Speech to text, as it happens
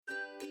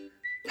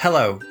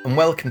Hello and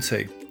welcome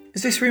to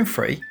Is This Room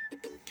Free?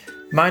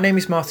 My name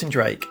is Martin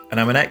Drake and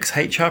I'm an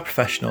ex-HR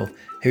professional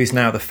who is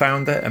now the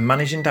founder and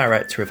managing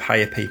director of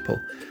Hire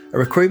People, a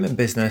recruitment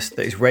business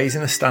that is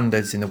raising the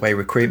standards in the way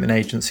recruitment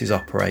agencies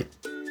operate.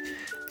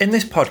 In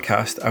this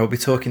podcast, I will be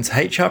talking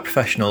to HR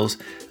professionals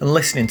and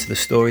listening to the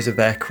stories of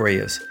their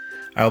careers.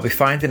 I will be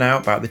finding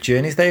out about the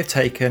journeys they have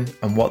taken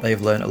and what they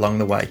have learned along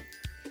the way.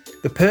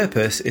 The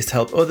purpose is to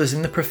help others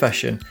in the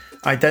profession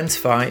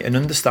identify and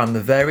understand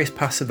the various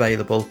paths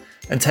available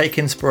and take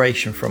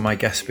inspiration from my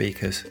guest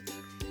speakers.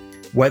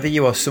 Whether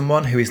you are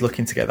someone who is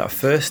looking to get that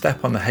first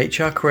step on the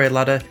HR career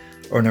ladder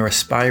or an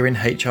aspiring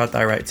HR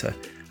director,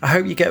 I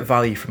hope you get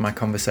value from my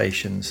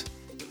conversations.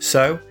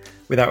 So,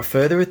 without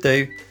further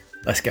ado,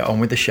 let's get on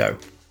with the show.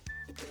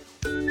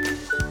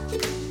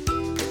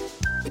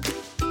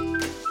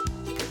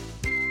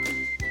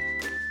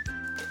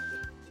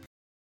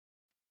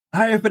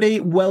 Hi everybody,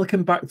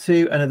 welcome back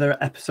to another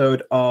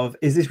episode of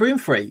Is This Room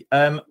Free?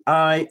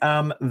 I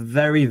am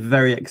very,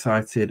 very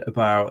excited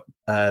about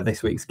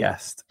this week's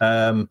guest.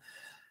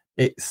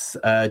 It's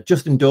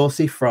Justin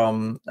Dorsey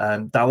from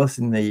Dallas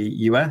in the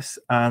US,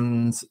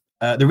 and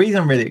the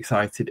reason I'm really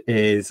excited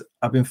is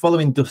I've been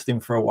following Dustin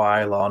for a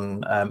while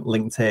on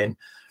LinkedIn.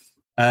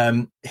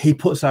 He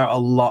puts out a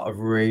lot of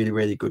really,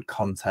 really good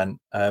content,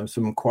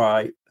 some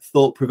quite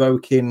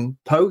thought-provoking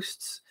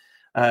posts.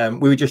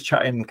 We were just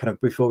chatting kind of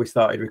before we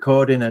started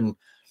recording and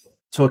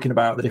talking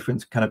about the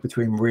difference kind of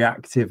between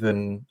reactive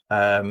and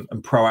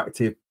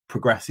proactive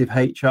progressive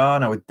HR.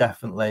 And I would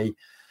definitely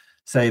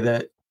say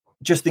that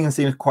Justin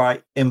seems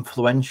quite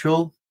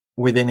influential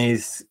within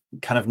his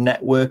kind of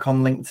network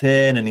on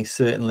LinkedIn. And he's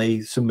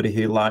certainly somebody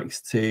who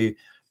likes to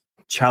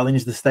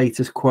challenge the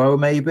status quo,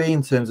 maybe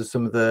in terms of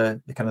some of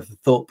the kind of the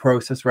thought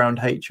process around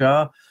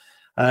HR.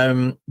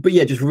 But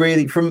yeah, just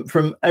really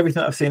from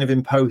everything that I've seen of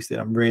him posted,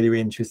 I'm really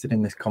interested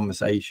in this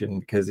conversation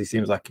because he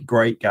seems like a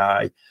great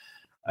guy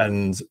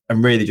and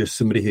really just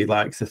somebody who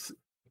likes to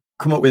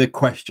come up with a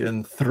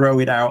question, throw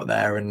it out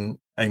there and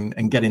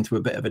get into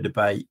a bit of a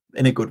debate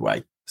in a good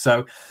way.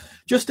 So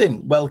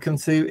Justin, welcome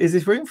to Is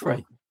This Room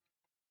Free?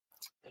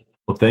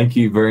 Well, thank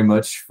you very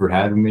much for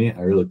having me.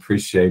 I really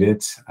appreciate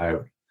it.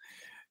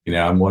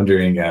 I'm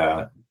wondering,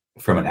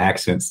 from an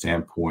accent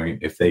standpoint,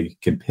 if they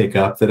can pick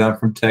up that I'm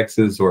from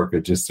Texas or if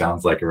it just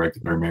sounds like a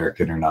regular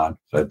American or not.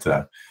 But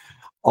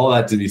all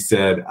that to be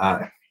said,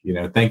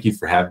 thank you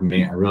for having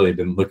me. I really have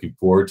been looking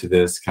forward to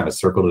this, kind of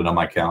circled it on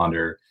my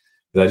calendar.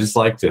 But I just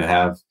like to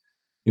have,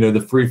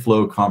 the free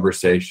flow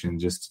conversation,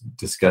 just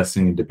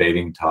discussing and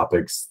debating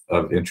topics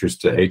of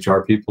interest to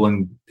HR people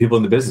and people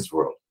in the business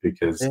world,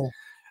 because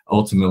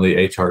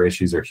ultimately HR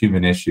issues are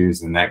human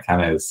issues, and that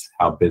kind of is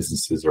how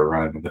businesses are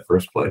run in the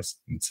first place.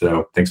 And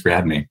so thanks for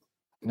having me.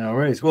 No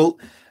worries. Well,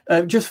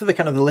 just for the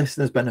kind of the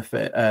listeners'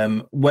 benefit,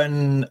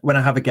 when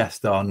I have a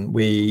guest on,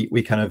 we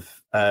kind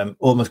of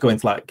almost go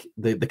into like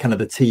the kind of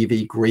the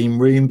TV green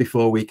room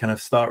before we kind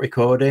of start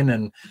recording,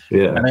 and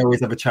I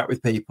always have a chat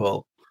with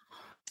people,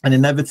 and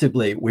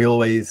inevitably we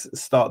always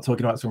start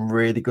talking about some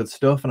really good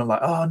stuff, and I'm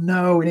like, oh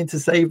no, we need to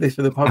save this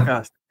for the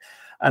podcast.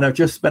 And I've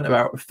just spent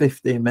about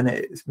 15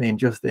 minutes, me and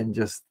Justin,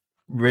 just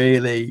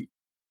really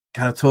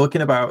kind of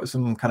talking about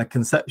some kind of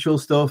conceptual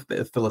stuff, bit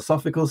of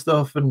philosophical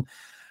stuff. And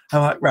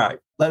I'm like, right,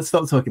 let's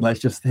stop talking. Let's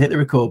just hit the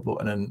record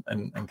button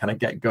and kind of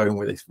get going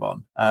with this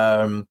one.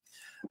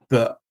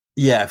 But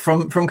yeah,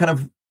 from kind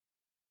of,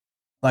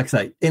 like I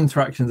say,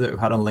 interactions that we've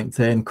had on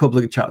LinkedIn, a couple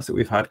of chats that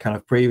we've had kind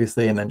of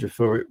previously, and then just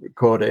for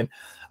recording,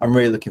 I'm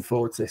really looking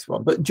forward to this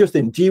one. But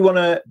Justin, do you want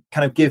to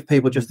kind of give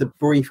people just a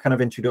brief kind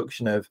of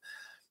introduction of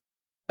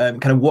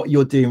kind of what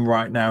you're doing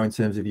right now in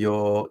terms of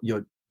your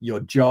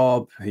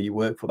job, who you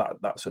work for,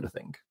 that sort of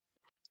thing?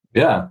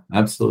 Yeah,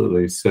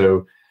 absolutely.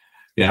 So,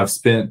 I've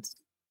spent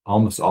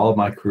almost all of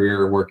my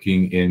career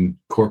working in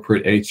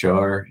corporate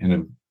HR in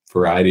a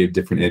variety of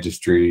different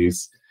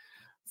industries,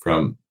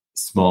 from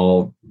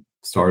small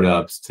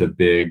startups to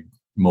big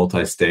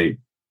multi-state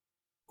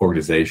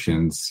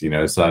organizations.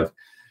 So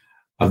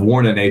I've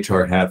worn an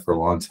HR hat for a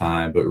long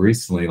time, but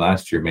recently,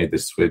 last year, made the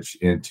switch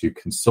into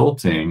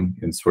consulting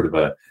in sort of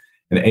an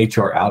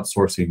HR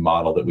outsourcing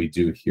model that we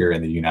do here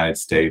in the United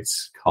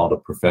States called a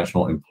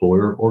professional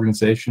employer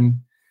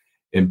organization.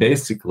 And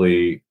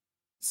basically,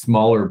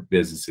 smaller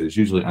businesses,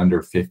 usually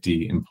under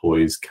 50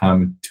 employees,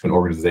 come to an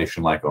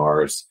organization like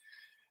ours,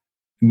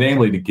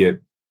 namely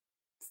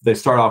they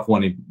start off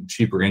wanting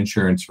cheaper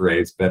insurance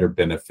rates, better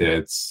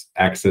benefits,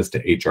 access to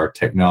HR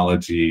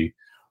technology,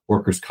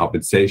 workers'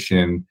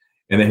 compensation,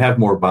 and they have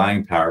more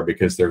buying power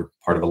because they're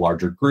part of a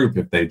larger group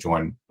if they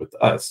join with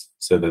us.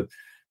 So that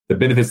the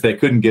benefits they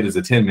couldn't get as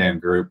a 10-man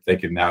group, they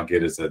can now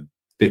get as a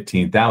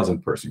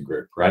 15,000 person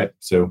group, right?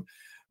 So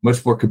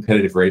much more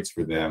competitive rates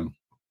for them.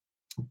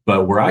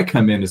 But where I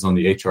come in is on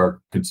the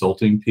HR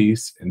consulting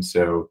piece. And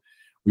so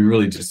we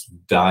really just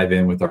dive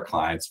in with our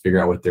clients, figure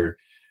out what they're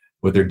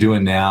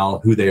doing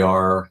now, who they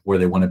are, where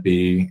they want to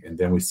be. And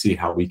then we see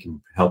how we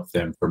can help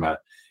them from a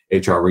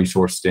HR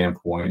resource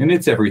standpoint. And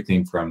it's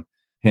everything from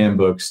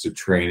handbooks to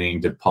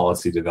training to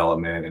policy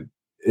development. And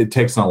it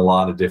takes on a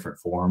lot of different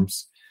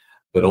forms.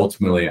 but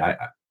ultimately I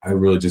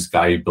really just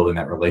value building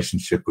that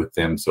relationship with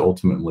them. So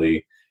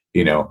ultimately,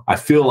 I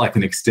feel like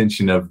an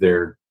extension of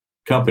their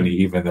company,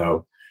 even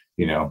though,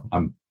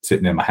 I'm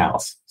sitting in my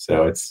house.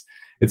 So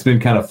it's been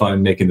kind of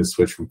fun making the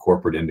switch from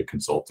corporate into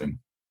consulting.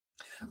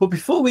 Well,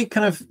 before we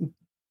kind of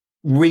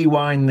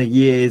rewind the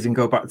years and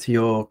go back to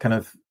your kind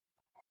of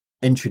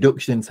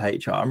introduction into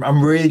HR,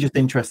 I'm really just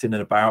interested in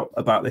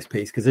about this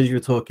piece, because as you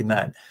were talking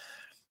then,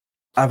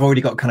 I've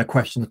already got kind of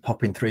questions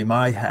popping through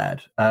my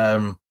head.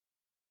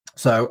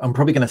 So I'm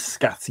probably going to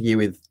scatter you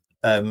with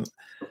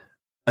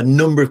a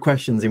number of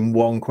questions in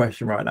one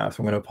question right now. So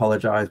I'm going to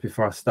apologize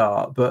before I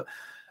start. But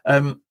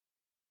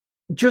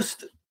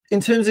just in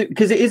terms of,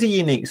 because it is a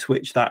unique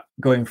switch, that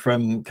going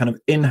from kind of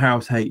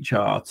in-house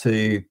HR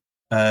to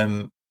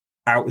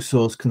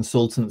outsourced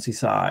consultancy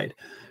side.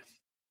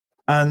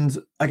 And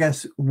I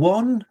guess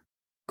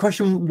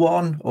question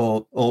one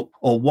or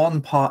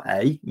one part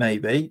A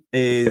maybe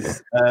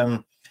is,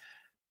 and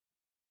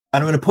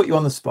I'm going to put you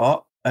on the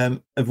spot,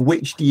 of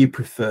which do you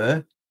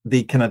prefer,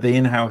 the kind of the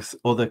in-house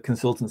or the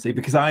consultancy?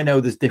 Because I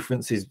know there's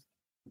differences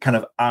kind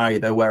of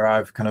either, where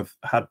I've kind of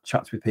had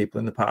chats with people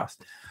in the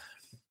past.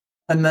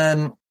 And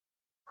then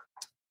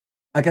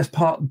I guess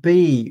part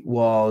B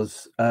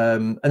was,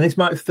 and this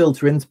might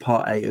filter into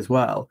part A as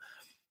well.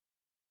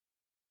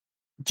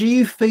 Do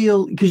you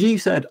feel, because you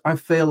said, I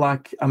feel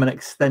like I'm an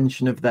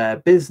extension of their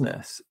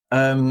business.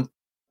 And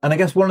I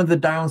guess one of the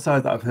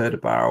downsides that I've heard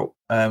about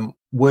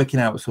working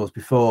outsourced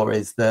before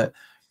is that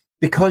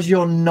because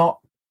you're not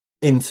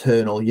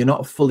internal, you're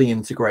not fully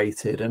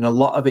integrated, and a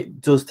lot of it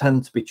does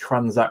tend to be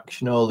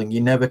transactional, and you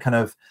never kind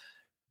of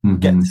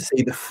get to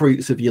see the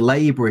fruits of your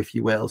labor, if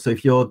you will. So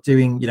if you're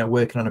doing,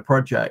 working on a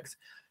project,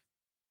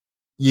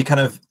 you kind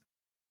of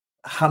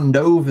hand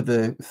over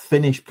the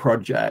finished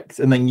project,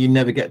 and then you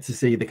never get to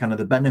see the kind of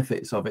the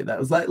benefits of it. That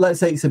was like, let's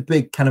say it's a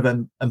big kind of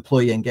an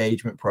employee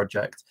engagement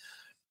project.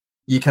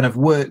 You kind of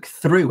work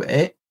through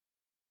it,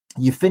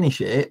 you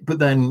finish it, but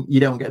then you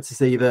don't get to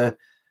see the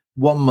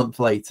 1 month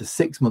later,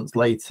 6 months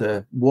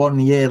later, 1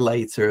 year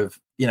later of,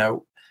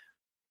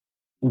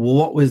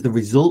 what was the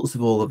results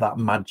of all of that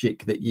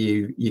magic that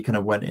you kind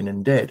of went in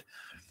and did.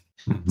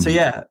 So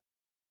yeah,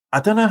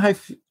 I don't know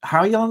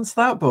how you'll answer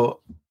that, but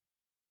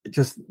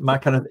just my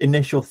kind of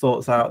initial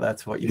thoughts out there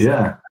to what you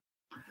said.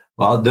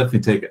 Well, I'll definitely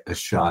take a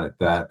shot at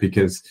that,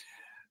 because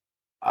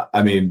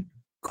I mean,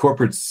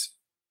 corporates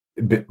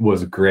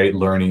was a great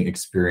learning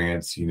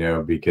experience,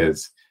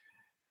 because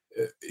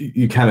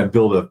you kind of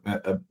build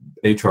a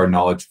HR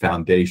knowledge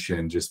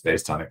foundation just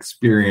based on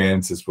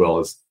experience, as well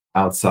as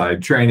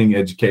outside training,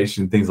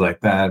 education, things like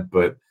that.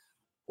 But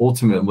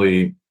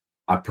ultimately,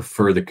 I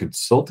prefer the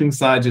consulting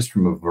side, just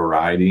from a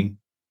variety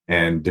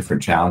and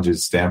different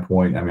challenges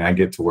standpoint. I mean, I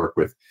get to work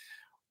with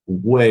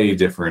way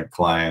different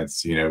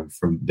clients,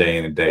 from day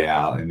in and day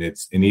out, and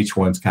each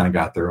one's kind of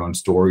got their own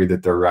story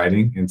that they're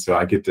writing, and so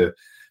I get to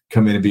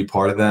come in and be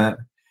part of that.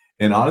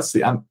 And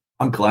honestly, I'm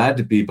glad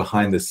to be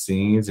behind the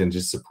scenes and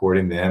just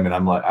supporting them. And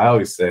I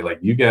always say, like,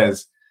 you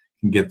guys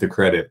can get the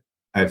credit,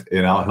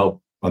 and I'll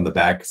help on the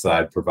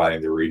backside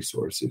providing the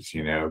resources,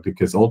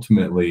 because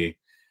ultimately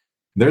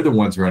they're the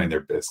ones running their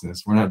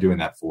business. We're not doing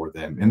that for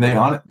them. And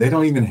they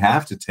don't even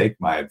have to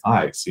take my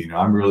advice.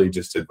 I'm really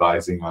just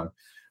advising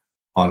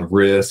on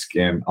risk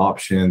and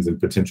options and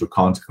potential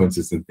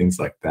consequences and things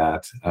like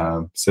that.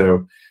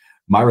 So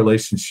my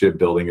relationship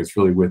building is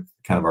really with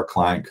kind of our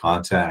client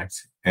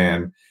contact.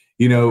 And,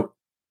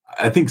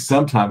 I think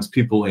sometimes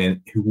people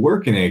who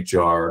work in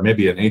HR, or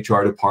maybe an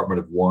HR department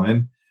of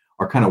one,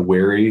 are kind of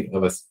wary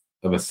of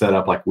a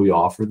setup like we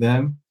offer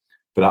them.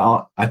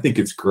 But I think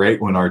it's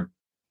great when our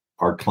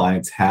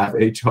clients have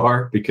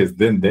HR, because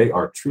then they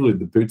are truly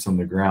the boots on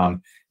the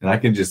ground, and I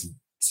can just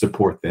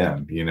support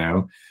them,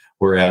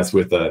 Whereas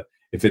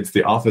if it's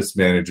the office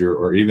manager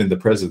or even the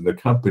president of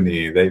the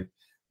company,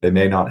 they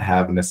may not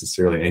have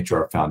necessarily an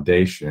HR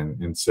foundation.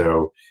 And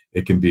so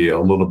it can be a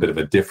little bit of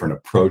a different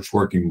approach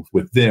working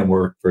with them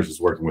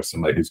versus working with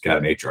somebody who's got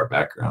an HR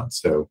background.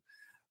 So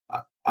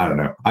I don't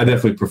know. I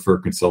definitely prefer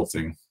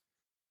consulting.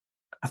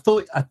 I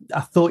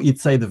thought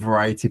you'd say the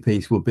variety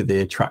piece would be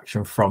the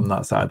attraction from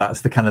that side. That's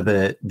the kind of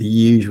the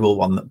usual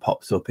one that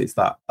pops up. It's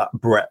that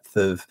breadth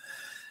of,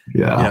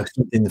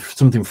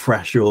 something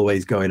fresh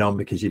always going on,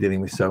 because you're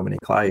dealing with so many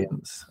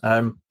clients.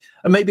 And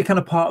maybe kind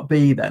of part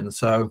B then.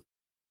 So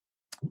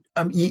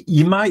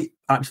you might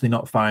actually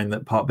not find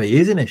that part B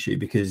is an issue,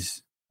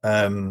 because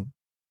I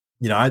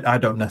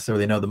don't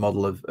necessarily know the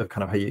model of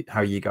kind of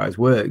how you guys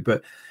work,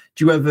 but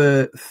do you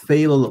ever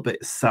feel a little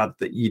bit sad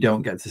that you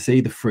don't get to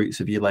see the fruits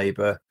of your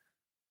labor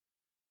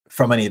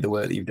from any of the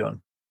work that you've done?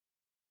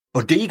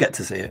 Or do you get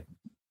to see it?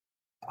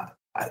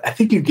 I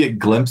think you get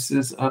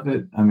glimpses of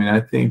it. I mean, I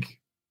think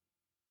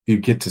you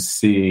get to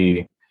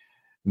see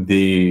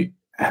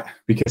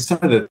because some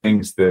of the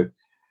things that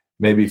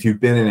maybe if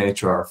you've been in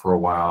HR for a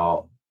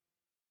while,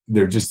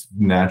 they're just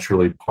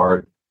naturally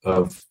part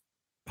of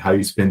how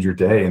you spend your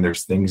day. And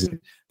there's things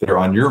that are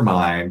on your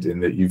mind,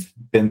 and that you've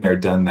been there,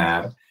 done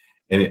that.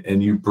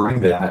 And you bring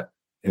that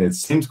and it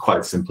seems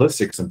quite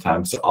simplistic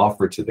sometimes to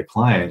offer to the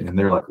client, and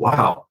they're like,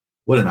 wow,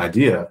 what an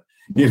idea.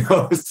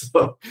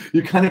 So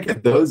you kind of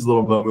get those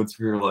little moments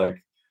where you're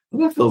like,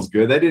 well, that feels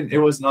good. It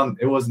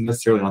wasn't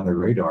necessarily on their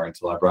radar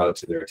until I brought it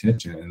to their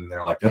attention, and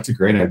they're like, that's a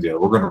great idea,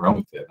 we're going to run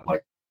with it. I'm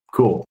like,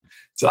 cool.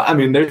 So I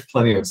mean, there's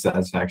plenty of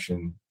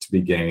satisfaction to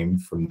be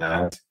gained from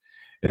that.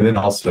 And then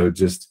also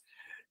just,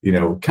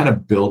 kind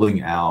of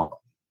building out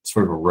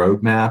sort of a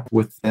roadmap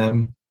with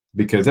them,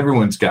 because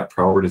everyone's got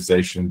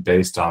prioritization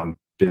based on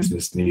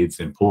business needs,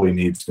 employee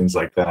needs, things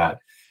like that.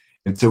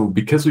 And so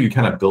because we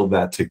kind of build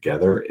that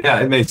together, yeah,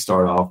 it may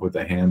start off with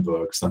a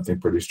handbook, something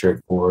pretty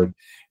straightforward.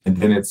 And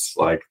then it's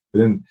like,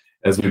 then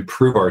as we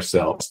prove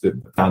ourselves, the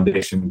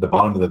foundation, the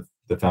bottom of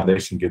the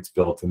foundation gets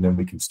built, and then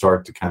we can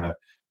start to kind of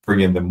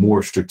bring in the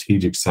more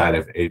strategic side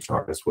of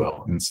HR as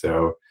well. And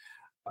so,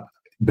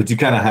 but you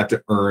kind of have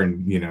to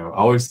earn, I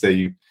always say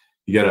you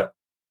got to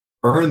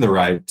earn the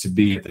right to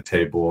be at the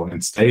table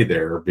and stay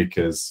there,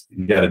 because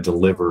you got to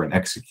deliver and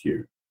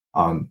execute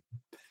on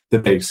the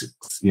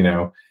basics,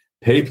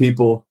 pay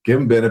people, give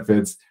them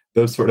benefits,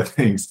 those sort of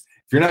things.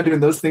 If you're not doing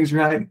those things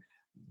right,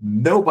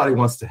 nobody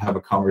wants to have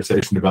a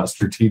conversation about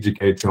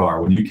strategic HR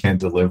when you can't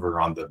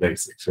deliver on the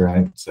basics,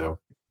 right? So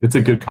it's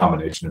a good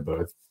combination of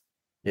both.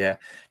 Yeah.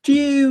 Do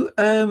you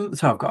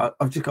so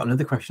I've just got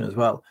another question as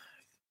well.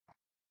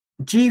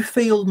 Do you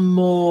feel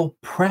more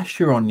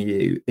pressure on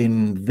you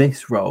in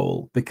this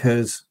role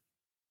because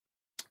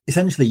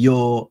essentially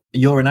you're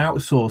an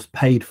outsourced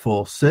paid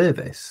for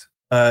service?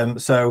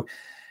 So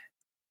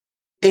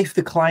if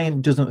the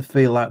client doesn't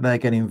feel like they're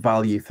getting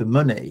value for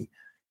money,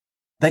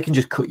 they can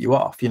just cut you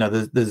off.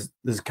 There's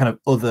kind of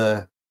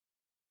other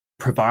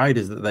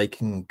providers that they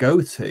can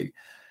go to.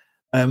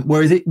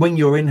 Whereas when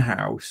you're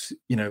in-house,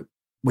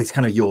 it's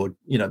kind of your,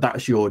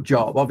 that's your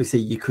job. Obviously,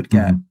 you could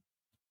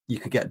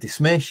get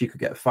dismissed, you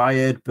could get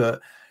fired,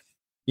 but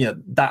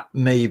that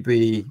may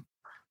be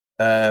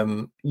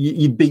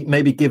you'd be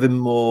maybe given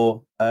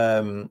more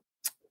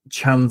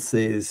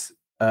chances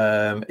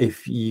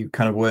if you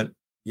kind of weren't,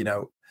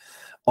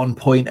 on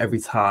point every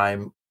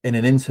time in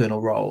an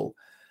internal role.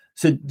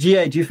 So,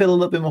 GA, do you feel a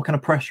little bit more kind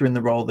of pressure in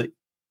the role that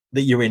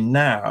you're in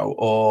now,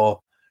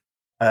 or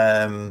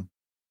not?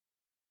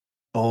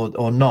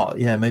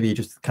 Yeah, maybe you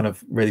just kind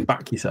of really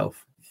back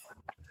yourself.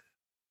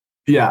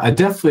 Yeah, I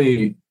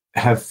definitely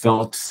have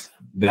felt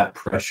that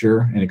pressure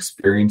and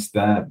experienced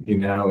that,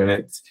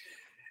 and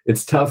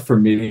it's tough for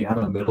me. I'm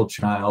a middle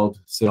child,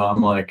 so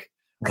I'm like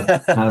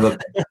kind of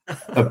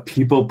a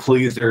people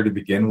pleaser to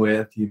begin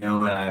with,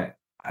 and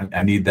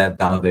I need that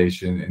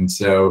validation. And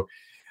so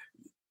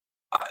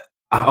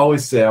I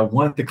always say I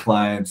want the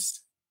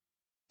clients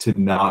to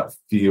not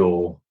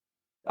feel,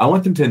 I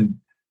want them to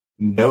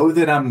know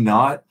that I'm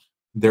not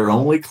their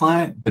only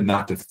client, but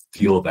not to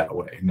feel that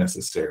way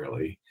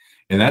necessarily.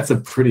 And that's a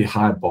pretty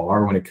high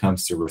bar when it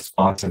comes to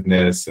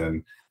responsiveness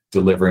and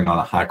delivering on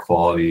a high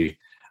quality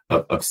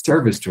of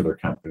service to their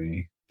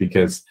company,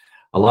 because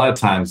a lot of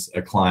times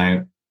a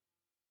client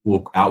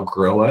will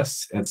outgrow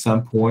us at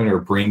some point, or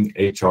bring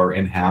HR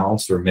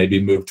in-house, or maybe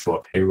move to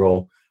a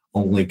payroll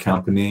only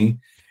company.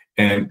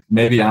 And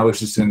maybe I was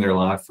just in their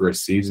life for a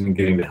season,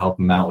 getting to help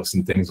them out with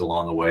some things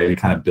along the way to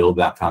kind of build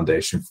that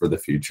foundation for the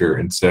future.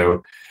 And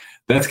so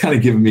that's kind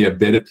of given me a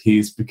bit of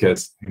peace,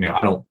 because,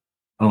 I don't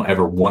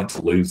ever want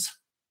to lose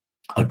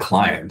a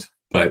client,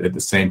 but at the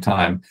same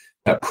time,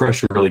 that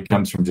pressure really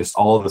comes from just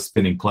all of the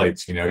spinning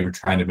plates. You're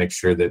trying to make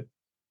sure that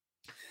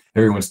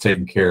everyone's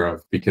taken care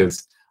of,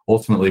 because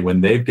ultimately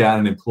when they've got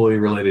an employee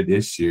related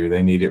issue,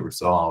 they need it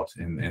resolved,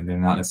 and they're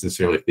not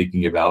necessarily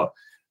thinking about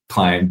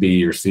client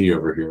B or C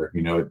over here.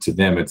 To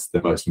them, it's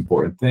the most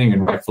important thing,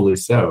 and rightfully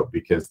so,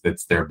 because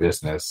it's their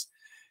business.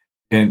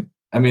 And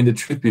I mean, the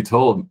truth be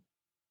told,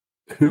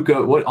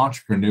 what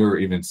entrepreneur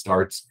even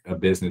starts a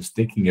business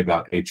thinking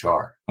about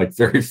HR? Like,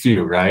 very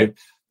few, right?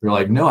 They're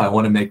like, no, I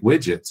want to make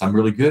widgets. I'm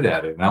really good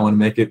at it, and I want to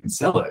make it and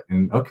sell it.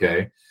 And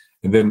okay.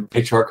 And then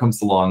HR comes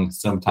along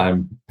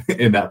sometime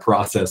in that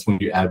process when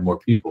you add more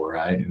people,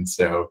 right? And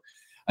so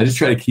I just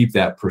try to keep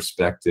that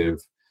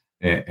perspective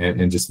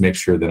and just make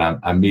sure that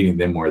I'm meeting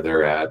them where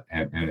they're at,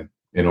 and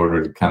in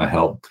order to kind of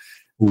help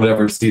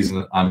whatever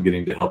season I'm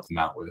getting to help them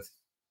out with.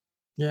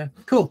 Yeah,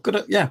 cool.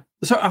 Good. Yeah.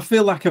 So I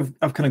feel like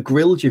I've kind of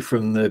grilled you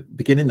from the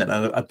beginning then.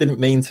 I didn't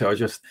mean to.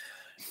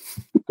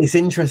 It's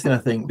interesting, I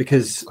think,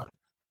 because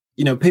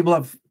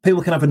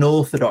people can have an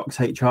orthodox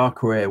HR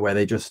career where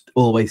they just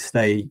always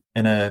stay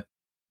in a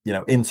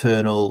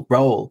internal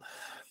role,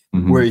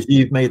 whereas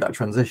you've made that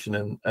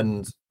transition.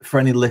 And for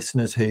any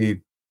listeners who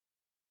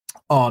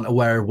aren't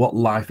aware of what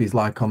life is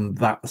like on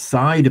that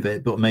side of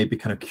it, but maybe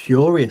kind of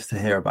curious to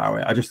hear about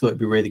it, I just thought it'd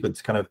be really good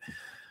to kind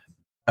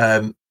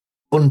of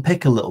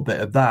unpick a little bit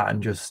of that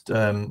and just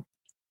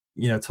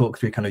talk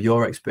through kind of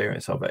your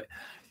experience of it.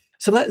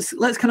 So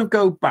let's kind of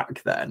go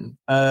back then.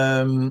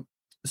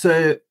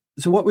 So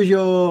what was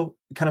your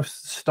kind of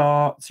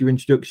start, your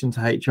introduction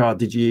to HR?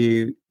 Did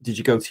you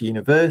go to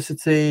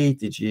university?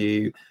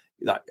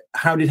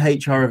 How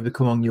did HR ever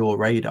come on your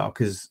radar?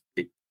 Because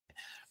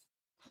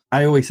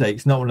I always say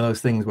it's not one of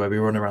those things where we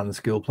run around the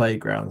school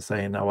playground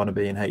saying, I want to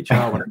be in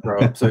HR when I grow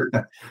up. So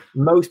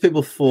most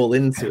people fall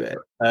into it.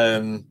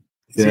 So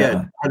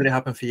yeah, how did it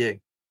happen for you?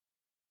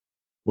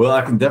 Well,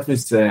 I can definitely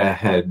say I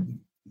had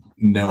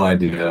no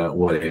idea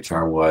what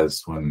HR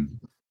was when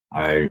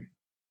I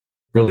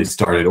really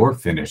started or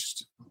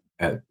finished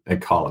at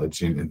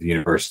college and at the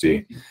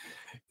university.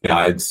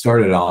 I had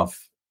started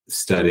off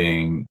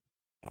studying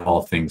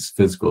all things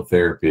physical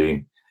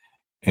therapy,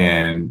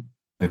 and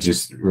I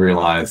just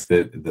realized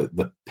that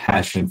the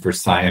passion for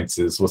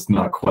sciences was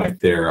not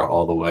quite there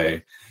all the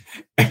way.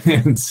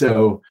 And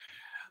so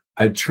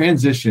I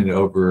transitioned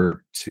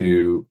over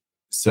to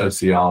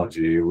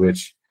sociology,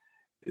 which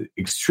is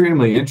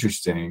extremely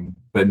interesting,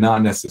 but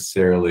not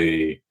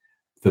necessarily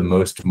the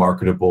most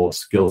marketable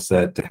skill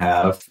set to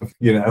have,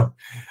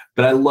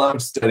 But I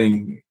loved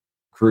studying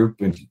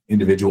group and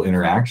individual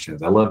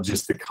interactions. I love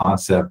just the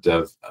concept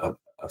of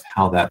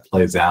how that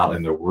plays out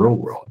in the real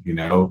world,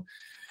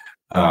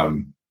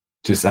 I'm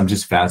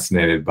just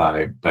fascinated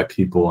by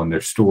people and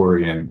their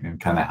story and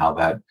kind of how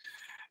that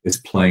is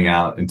playing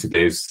out in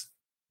today's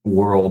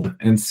world.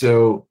 And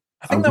so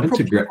I think that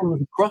probably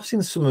comes across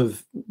in some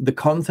of the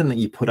content that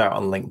you put out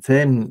on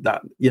LinkedIn.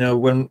 That,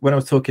 when I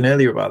was talking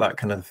earlier about that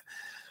kind of,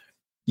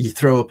 you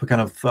throw up a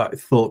kind of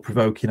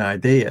thought-provoking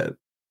idea,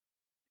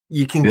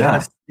 you can kind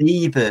of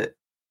see that,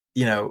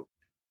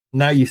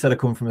 now you said I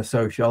come from a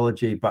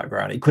sociology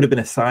background. It could have been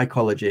a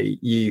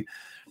psychology.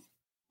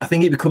 I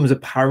think it becomes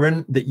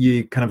apparent that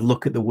you kind of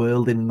look at the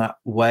world in that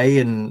way,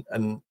 and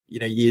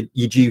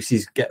your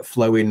juices get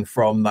flowing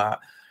from that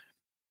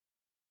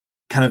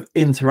kind of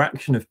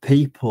interaction of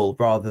people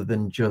rather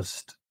than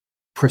just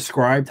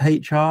prescribed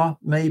HR,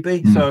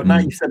 maybe. Mm-hmm. So now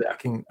you said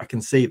it, I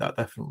can see that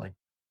definitely.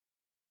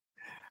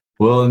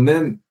 Well, and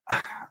then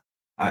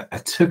I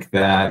took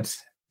that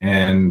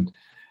and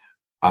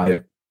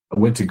I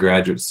went to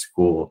graduate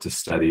school to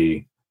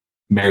study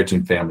marriage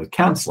and family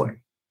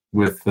counseling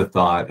with the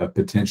thought of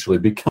potentially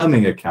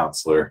becoming a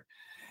counselor.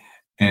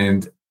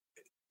 And,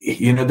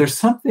 there's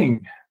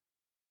something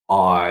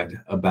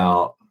odd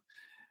about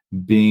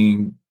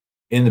being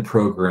in the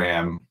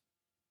program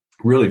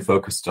really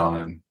focused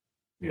on,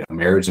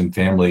 marriage and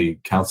family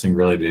counseling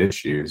related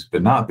issues,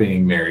 but not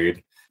being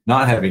married,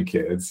 not having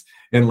kids,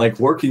 and like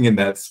working in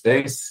that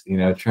space,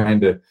 trying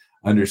to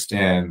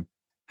understand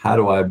how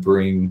do I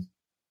bring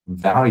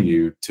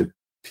value to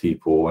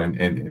people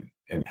and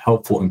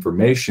helpful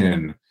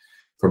information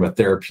from a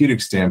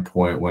therapeutic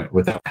standpoint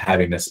without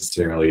having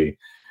necessarily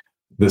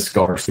the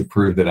scars to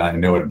prove that I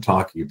know what I'm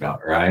talking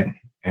about, right?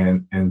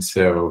 And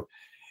so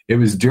it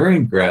was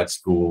during grad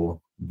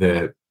school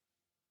that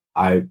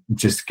I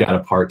just got a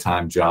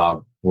part-time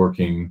job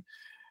working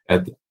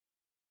at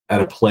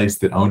a place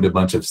that owned a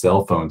bunch of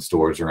cell phone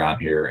stores around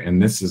here.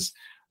 And this is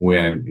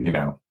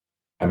when,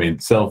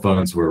 cell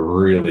phones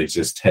were really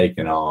just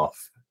taking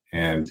off,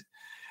 and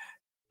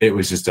it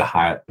was just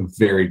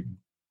very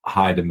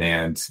high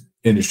demand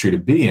industry to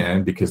be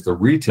in because the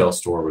retail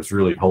store was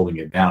really holding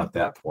it down at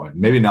that point.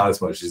 Maybe not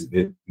as much as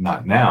it,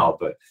 not now,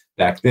 but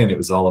back then it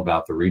was all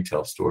about the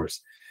retail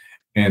stores.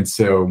 And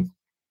so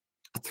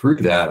through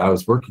that, I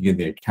was working in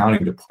the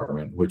accounting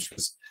department, which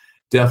was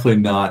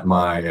definitely not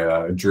my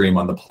dream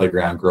on the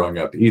playground growing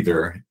up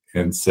either.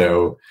 And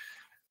so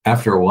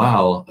after a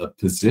while, a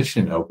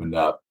position opened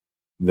up.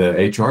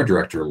 The HR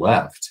director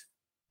left,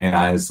 and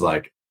I was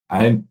like,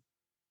 I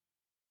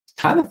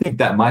kind of think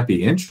that might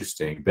be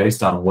interesting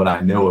based on what I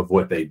know of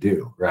what they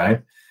do,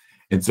 right?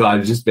 And so I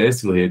just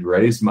basically had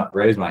raised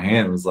my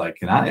hand and was like,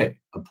 can I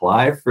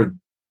apply for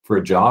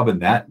a job in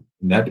that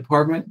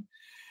department?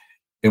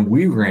 And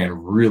we ran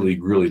really,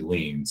 really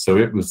lean. So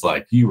it was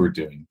like you were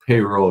doing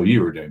payroll,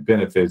 you were doing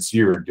benefits,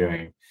 you were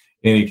doing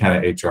any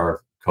kind of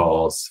HR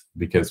calls,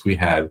 because we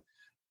had,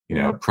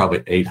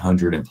 probably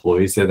 800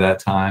 employees at that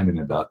time in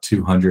about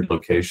 200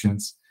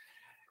 locations.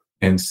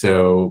 And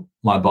so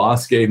my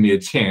boss gave me a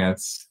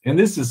chance, and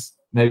this is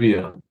maybe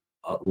a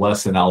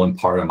lesson I'll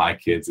impart on my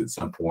kids at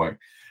some point.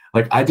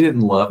 Like, I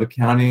didn't love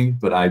accounting,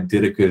 but I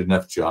did a good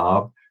enough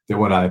job that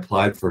when I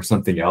applied for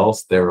something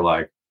else, they were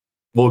like,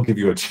 we'll give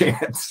you a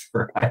chance,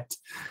 right?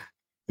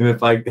 And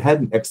if I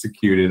hadn't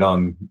executed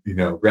on,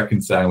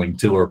 reconciling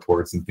till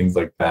reports and things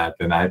like that,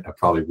 then I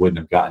probably wouldn't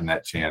have gotten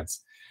that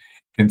chance.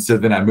 And so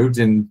then I moved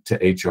into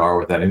HR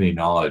without any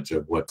knowledge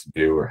of what to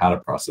do or how to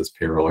process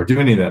payroll or do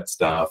any of that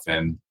stuff.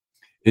 And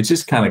it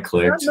just kind of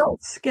clicked. Does that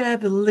not scare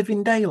the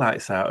living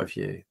daylights out of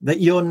you that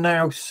you're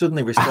now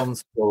suddenly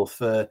responsible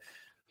for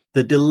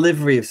the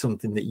delivery of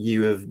something that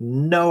you have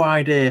no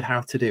idea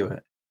how to do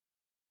it?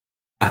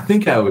 I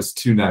think I was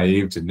too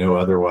naive to know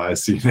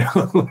otherwise,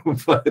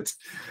 but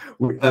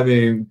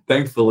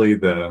thankfully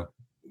the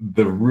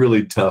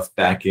really tough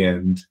back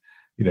end,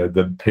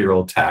 the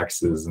payroll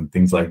taxes and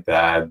things like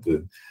that,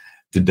 the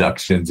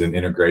deductions and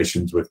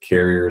integrations with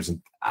carriers, and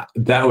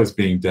that was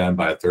being done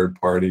by a third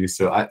party.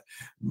 So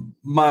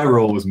my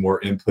role was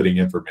more inputting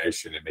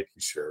information and making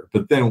sure.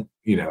 But then,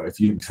 if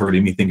you've heard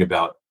anything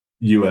about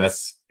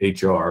U.S.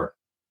 HR,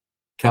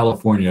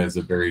 California is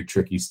a very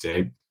tricky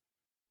state.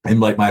 And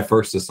like my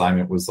first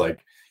assignment was like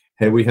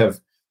hey, we have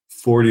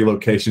 40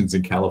 locations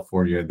in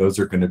California. Those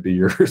are going to be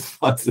your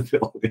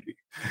responsibility.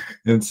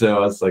 And so I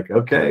was like,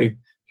 okay,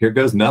 here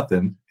goes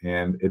nothing.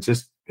 And it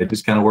just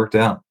kind of worked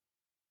out.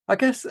 I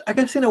guess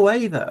in a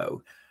way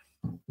though,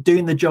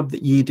 doing the job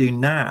that you do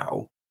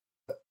now,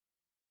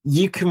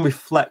 you can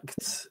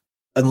reflect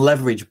and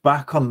leverage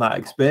back on that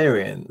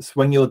experience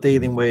when you're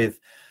dealing with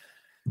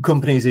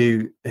companies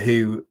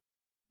who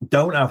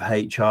don't have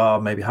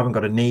HR, maybe haven't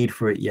got a need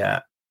for it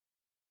yet.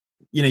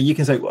 You know, you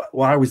can say,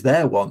 well, I was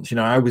there once, you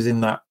know, I was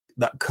in that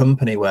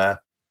company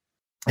where,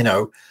 you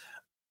know,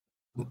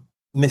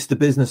 Mr.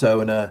 Business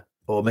Owner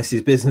or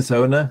Mrs. Business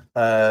Owner,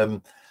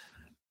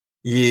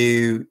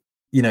 you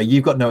know,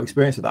 you've got no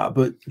experience with that,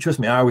 but trust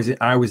me, I was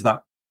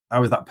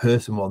that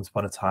person once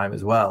upon a time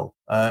as well.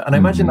 And I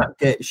imagine that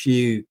gets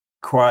you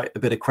quite a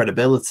bit of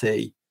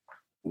credibility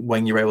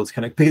when you're able to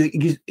kind of,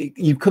 because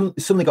you've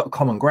suddenly got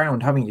common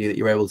ground, haven't you, that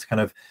you're able to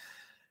kind of,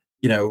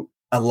 you know,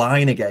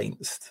 align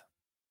against.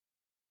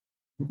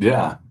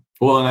 Yeah.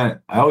 Well, and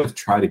I always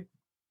try to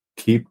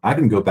I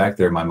can go back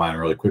there in my mind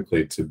really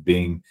quickly to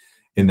being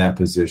in that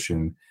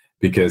position,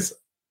 because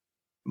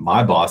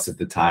my boss at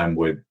the time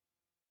would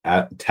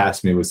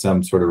task me with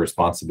some sort of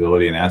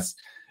responsibility and ask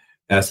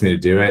me to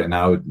do it. And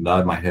I would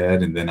nod my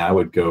head, and then I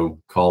would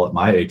go call up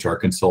my HR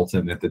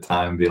consultant at the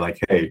time and be like,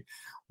 hey,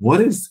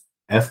 what is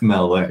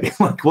FMLA?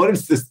 Like, what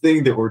is this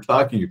thing that we're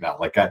talking about?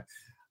 Like,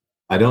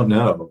 I don't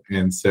know.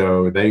 And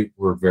so they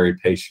were very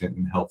patient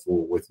and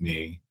helpful with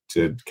me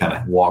to kind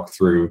of walk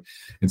through.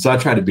 And so I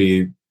try to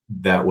be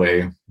that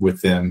way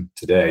with them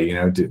today, you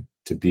know,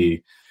 to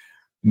be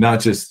not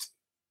just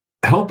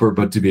a helper,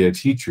 but to be a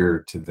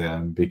teacher to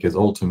them, because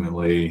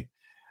ultimately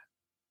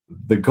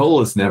the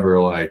goal is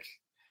never like,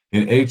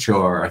 in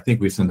HR, I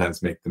think we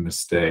sometimes make the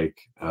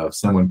mistake of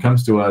someone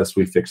comes to us,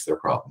 we fix their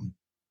problem.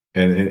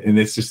 And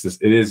it's just this,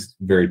 it is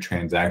very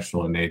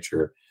transactional in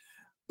nature.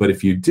 But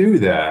if you do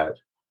that,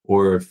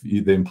 or if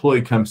the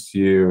employee comes to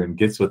you and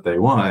gets what they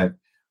want,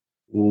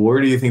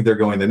 where do you think they're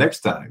going the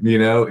next time? You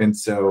know? And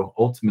so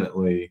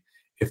ultimately,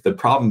 if the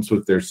problem's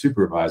with their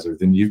supervisor,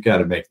 then you've got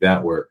to make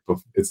that work. But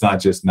it's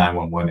not just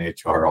 911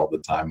 HR all the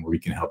time where we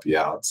can help you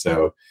out.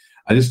 So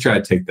I just try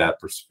to take that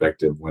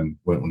perspective when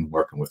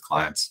working with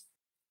clients.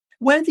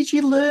 Where did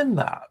you learn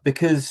that?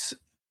 Because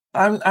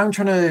I'm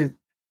trying to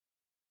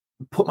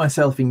put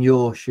myself in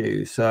your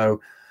shoes.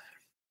 So,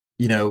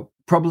 you know,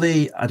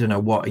 probably, I don't know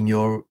what, in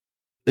your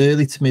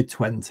early to mid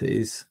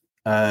 20s,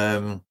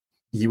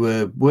 you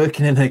were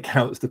working in an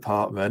accounts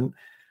department.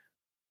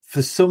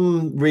 For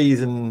some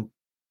reason,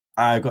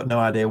 I've got no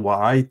idea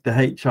why, the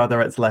HR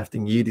director left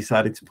and you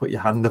decided to put your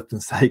hand up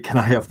and say, can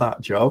I have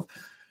that job?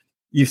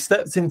 You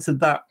stepped into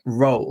that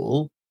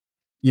role,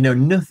 you know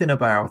nothing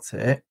about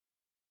it.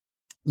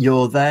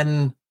 You're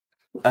then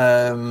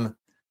kind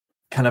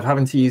of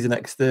having to use an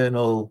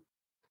external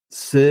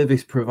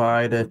service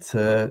provider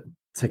to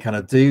kind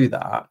of do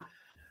that.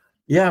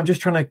 Yeah, I'm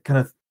just trying to kind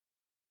of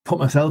put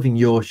myself in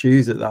your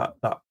shoes at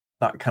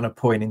that kind of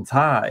point in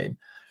time.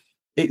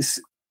 It's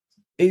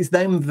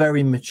then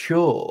very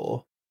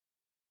mature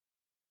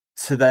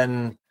to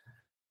then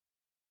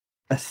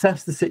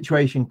assess the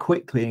situation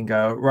quickly and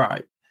go,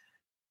 right,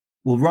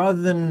 well,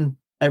 rather than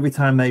every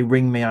time they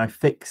ring me, I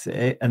fix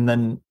it. And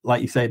then,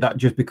 like you say, that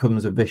just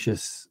becomes a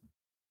vicious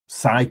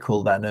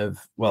cycle then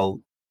of,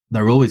 well,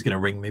 they're always going to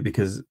ring me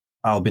because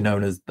I'll be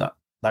known as that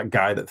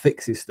guy that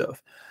fixes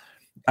stuff.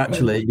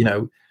 Actually, you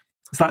know,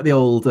 it's like the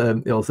old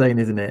saying,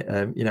 isn't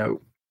it? You know,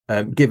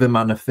 give a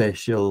man a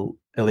fish, he'll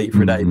eat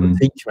for a day, but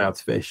teach him how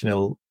to fish and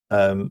he'll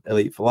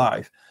eat for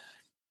life.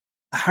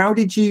 How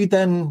did you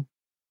then,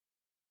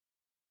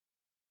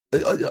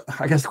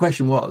 I guess the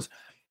question was,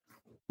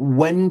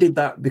 when did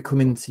that become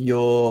into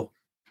your,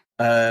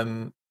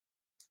 you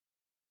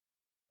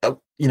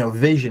know,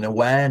 vision,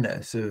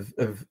 awareness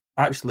of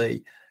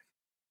actually,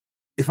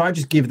 if I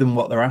just give them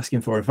what they're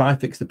asking for, if I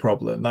fix the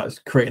problem, that's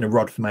creating a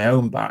rod for my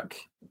own back.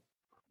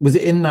 Was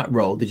it in that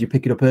role? Did you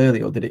pick it up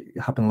early, or did it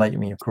happen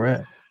later in your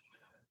career?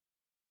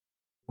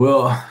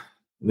 Well,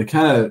 the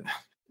kind of,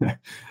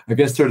 I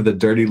guess, sort of the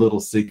dirty little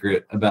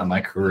secret about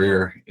my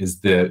career is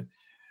that,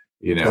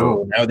 you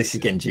know, now this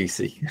is getting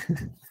juicy.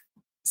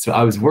 So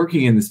I was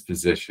working in this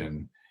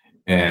position,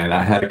 and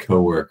I had a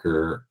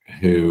coworker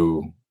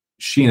who,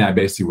 she and I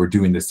basically were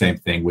doing the same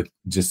thing with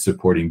just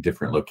supporting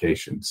different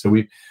locations. So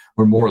we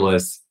were more or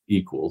less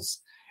equals.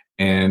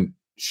 And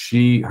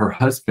her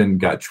husband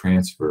got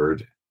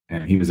transferred,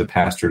 and he was a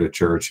pastor at a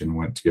church and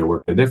went to go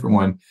work at a different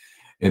one.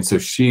 And so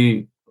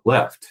she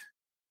left.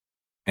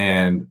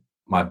 And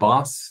my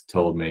boss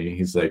told me,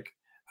 he's like,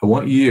 I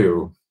want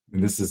you,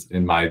 and this is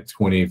in my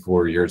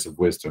 24 years of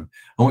wisdom,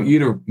 I want you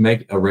to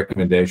make a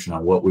recommendation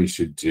on what we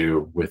should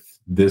do with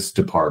this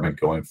department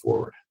going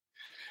forward.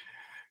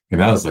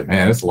 And I was like,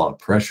 man, that's a lot of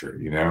pressure,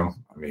 you know?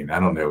 I mean, I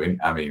don't know.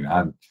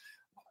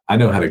 I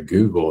know how to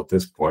Google at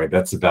this point.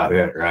 That's about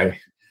it, right?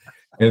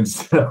 And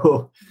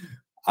so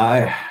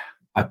I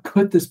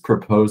put this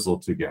proposal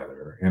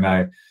together, and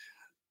I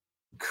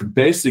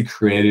basically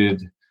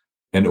created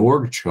an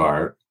org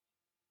chart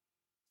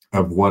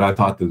of what I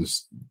thought the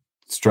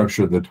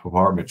structure of the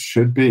department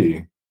should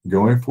be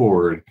going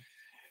forward,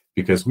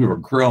 because we were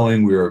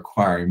growing, we were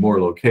acquiring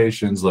more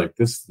locations. Like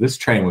this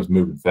train was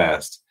moving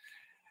fast.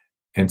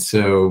 And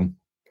so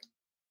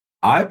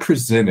I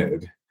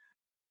presented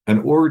an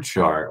org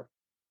chart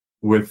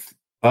with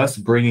us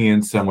bringing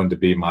in someone to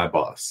be my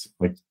boss,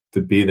 like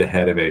to be the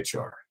head of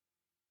HR.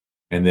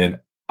 And then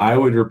I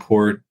would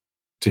report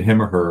to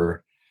him or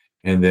her,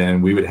 and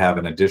then we would have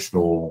an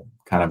additional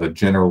kind of a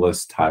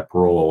generalist type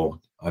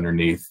role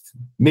underneath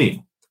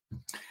me.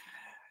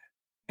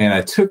 And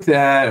I took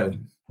that, I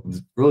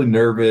was really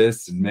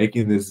nervous and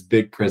making this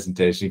big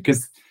presentation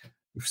because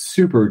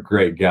super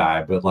great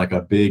guy, but like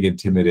a big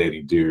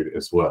intimidating dude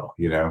as well,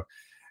 you know?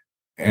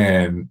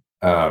 And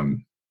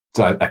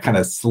so I kind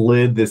of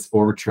slid this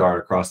org chart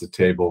across the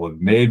table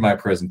and made my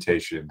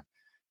presentation.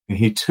 And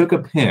he took a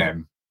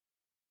pen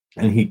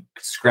and he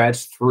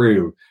scratched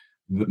through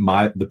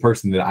the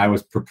person that I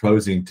was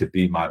proposing to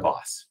be my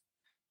boss.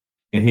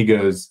 And he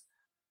goes,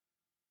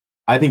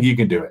 "I think you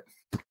can do it."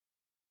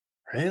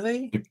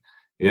 Really?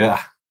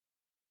 Yeah.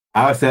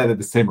 I was had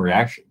the same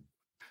reaction.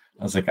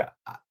 I was like,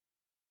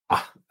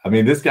 I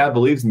mean, this guy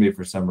believes in me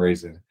for some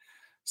reason.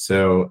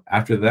 So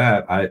after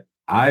that,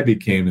 I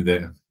became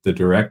the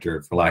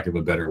director, for lack of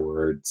a better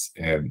words,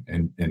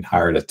 and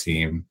hired a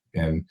team,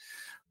 and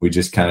we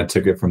just kind of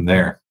took it from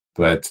there.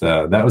 But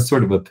that was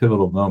sort of a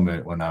pivotal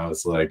moment when I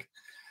was like,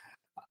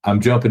 I'm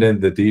jumping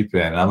into the deep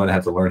end. I'm going to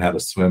have to learn how to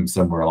swim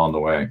somewhere along the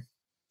way.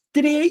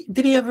 Did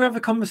he ever have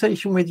a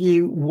conversation with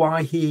you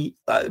why he,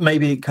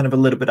 maybe kind of a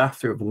little bit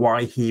after, of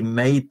why he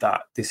made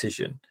that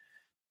decision?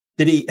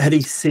 Had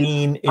he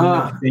seen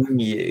enough in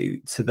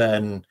you to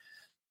then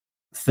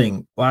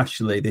think, well,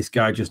 actually, this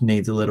guy just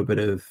needs a little bit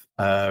of,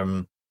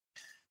 kind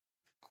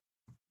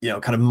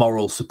of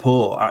moral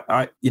support.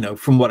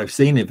 From what I've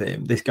seen of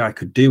him, this guy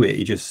could do it.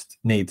 He just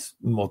needs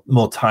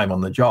more time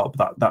on the job.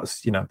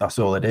 That's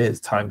all it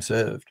is. Time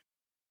served.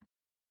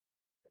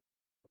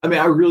 I mean,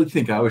 I really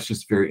think I was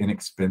just very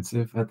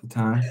inexpensive at the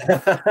time.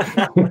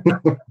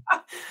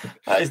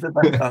 That is the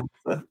best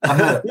answer. I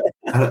had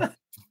a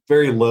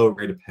very low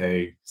rate of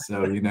pay,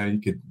 so you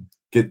could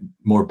get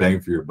more bang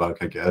for your buck,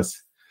 I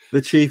guess.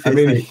 The chief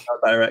HR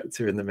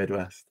director in the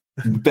Midwest.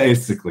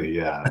 Basically,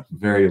 yeah,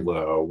 very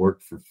low.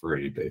 Work for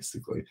free,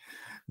 basically.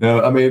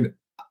 No, I mean,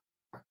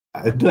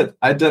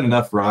 I'd done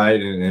enough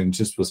right, and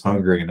just was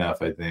hungry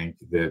enough. I think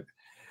that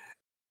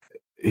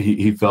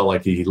he felt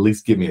like he'd at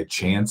least give me a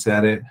chance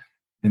at it.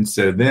 And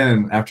so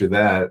then after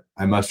that,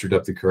 I mustered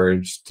up the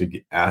courage to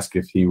ask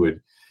if he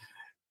would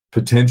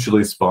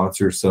potentially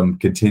sponsor some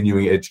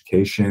continuing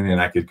education,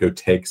 and I could go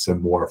take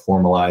some more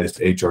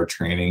formalized HR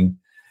training,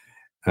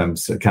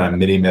 so kind of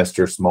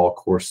mini-mester, small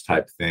course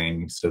type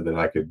thing, so that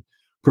I could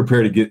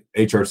prepare to get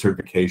HR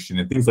certification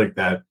and things like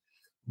that.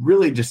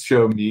 Really just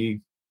show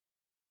me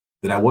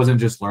that I wasn't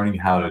just learning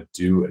how to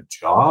do a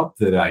job,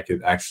 that I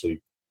could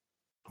actually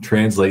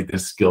translate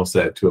this skill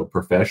set to a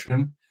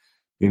profession.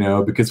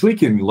 Because we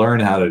can learn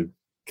how to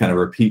kind of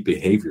repeat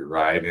behavior,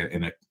 right,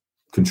 in a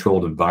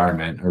controlled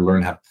environment, or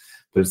learn how,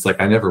 but it's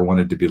like I never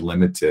wanted to be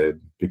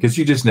limited, because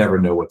you just never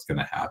know what's going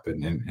to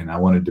happen. And I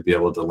wanted to be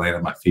able to land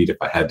on my feet if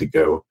I had to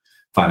go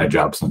find a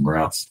job somewhere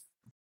else.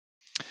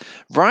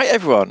 Right,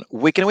 everyone,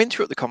 we're going to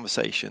interrupt the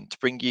conversation to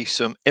bring you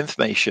some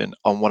information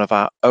on one of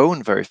our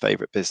own very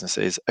favourite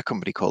businesses, a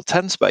company called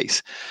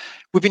TenSpace.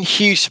 We've been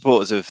huge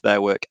supporters of their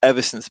work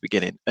ever since the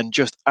beginning, and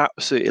just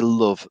absolutely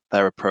love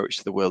their approach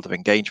to the world of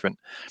engagement.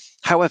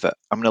 However,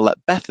 I'm going to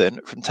let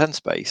Bethan from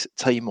TenSpace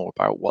tell you more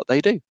about what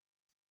they do.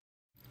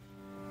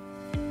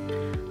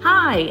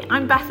 Hi,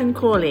 I'm Bethan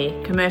Corley,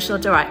 Commercial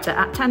Director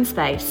at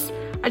TenSpace.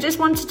 I just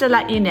wanted to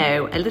let you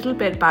know a little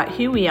bit about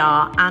who we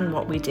are and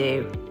what we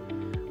do.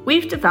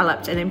 We've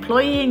developed an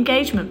employee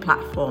engagement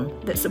platform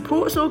that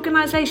supports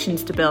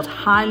organisations to build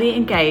highly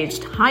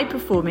engaged,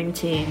 high-performing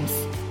teams.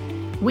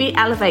 We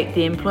elevate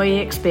the employee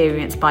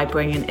experience by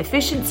bringing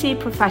efficiency,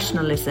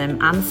 professionalism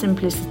and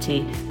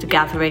simplicity to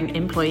gathering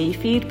employee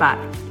feedback.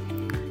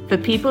 For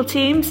people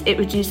teams, it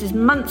reduces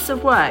months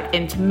of work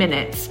into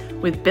minutes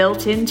with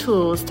built-in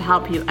tools to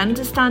help you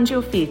understand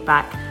your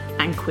feedback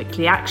and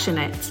quickly action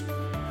it.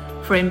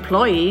 For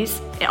employees,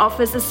 it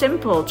offers a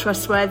simple,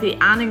 trustworthy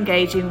and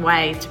engaging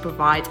way to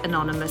provide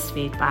anonymous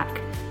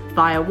feedback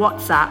via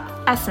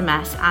WhatsApp,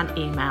 SMS and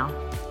email.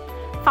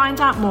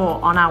 Find out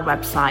more on our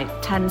website,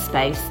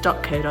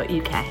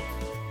 tenspace.co.uk.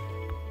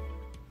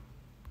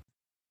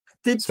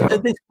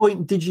 At this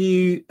point,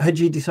 had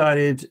you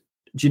decided,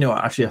 do you know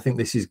what, actually, I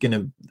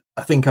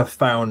think I've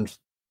found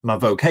my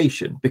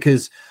vocation?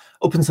 Because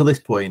up until this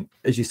point,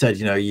 as you said,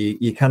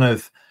 you kind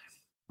of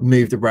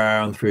moved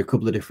around through a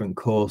couple of different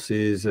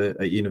courses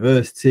at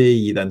university.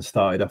 You then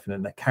started off in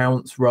an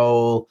accounts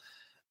role.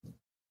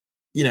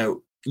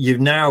 You've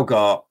now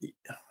got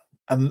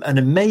an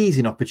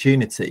amazing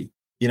opportunity,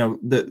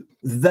 that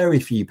very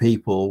few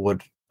people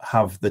would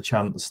have the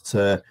chance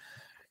to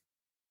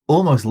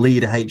almost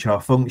lead a HR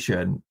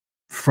function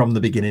from the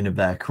beginning of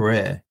their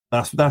career.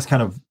 That's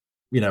kind of,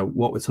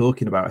 what we're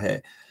talking about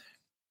here.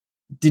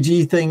 did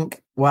you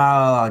think,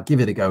 well, I'll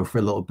give it a go for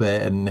a little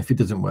bit, and if it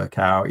doesn't work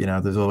out,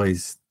 there's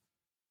always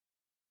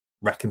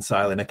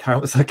reconciling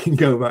accounts I can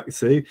go back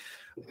to?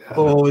 Yeah.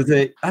 Or was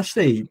it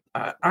actually,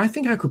 I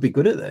think I could be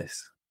good at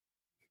this?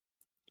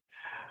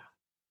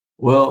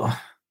 Well,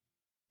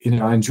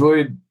 I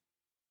enjoyed,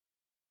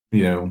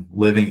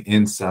 living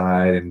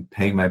inside and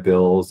paying my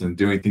bills and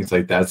doing things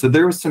like that. So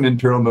there was some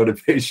internal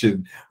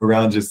motivation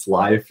around just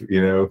life,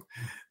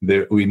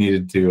 that we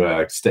needed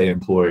to stay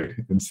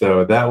employed. And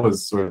so that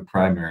was sort of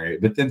primary.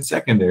 But then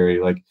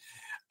secondary,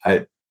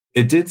 it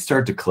did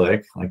start to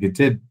click. Like, it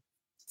did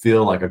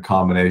feel like a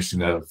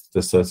combination of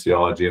the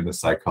sociology and the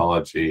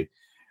psychology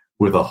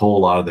with a whole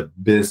lot of the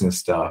business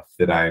stuff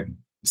that I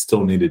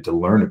still needed to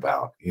learn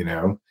about,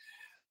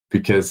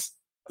 because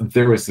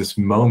there was this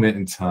moment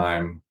in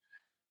time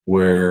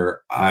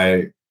where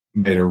I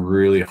made a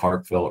really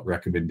heartfelt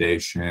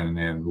recommendation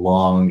and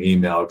long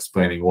email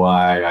explaining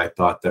why I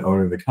thought the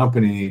owner of the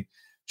company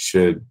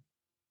should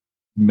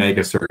make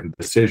a certain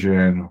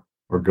decision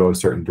or go a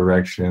certain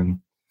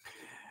direction.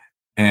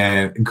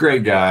 And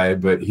great guy,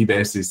 but he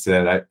basically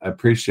said, I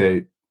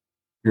appreciate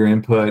your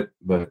input,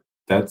 but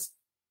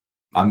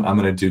I'm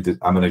going to do this.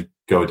 I'm going to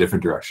go a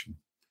different direction.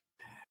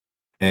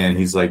 And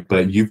he's like,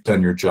 but you've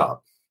done your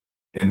job.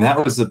 And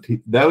that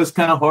was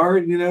kind of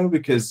hard,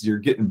 because you're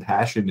getting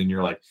passion and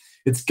you're like,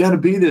 it's got to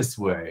be this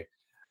way.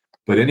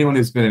 But anyone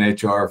who's been in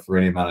HR for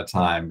any amount of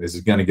time is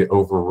going to get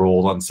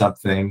overruled on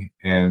something.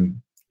 And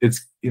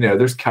it's,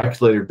 there's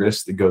calculated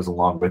risk that goes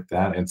along with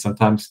that. And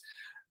sometimes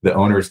the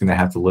owner is going to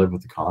have to live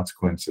with the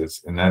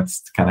consequences. And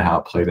that's kind of how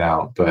it played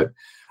out. But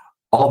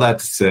all that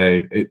to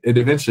say, it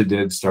eventually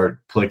did start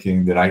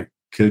clicking that I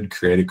could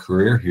create a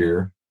career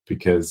here,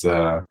 because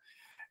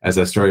as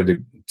I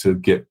started to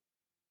get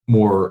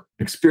more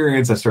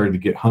experience, I started to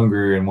get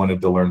hungry and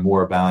wanted to learn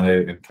more about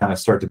it and kind of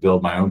start to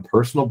build my own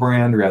personal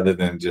brand rather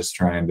than just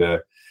trying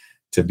to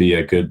be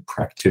a good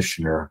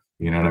practitioner.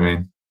 You know what I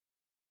mean?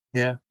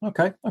 Yeah.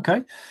 Okay.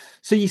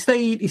 So you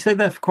stayed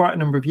there for quite a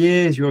number of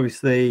years. You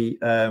obviously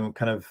earned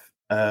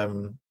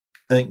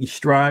your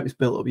stripes,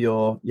 built up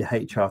your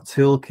HR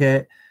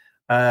toolkit.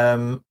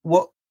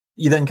 What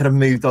you then kind of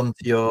moved on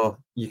to your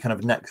kind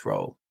of next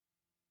role?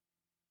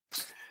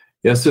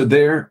 Yeah. So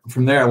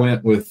from there, I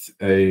went with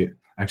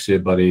actually a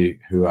buddy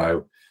who I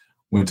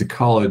went to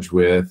college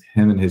with.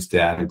 Him and his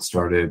dad had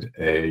started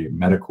a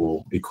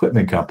medical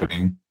equipment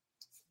company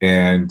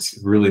and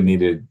really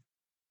needed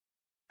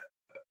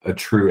a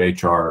true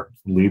HR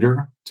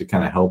leader to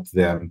kind of help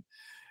them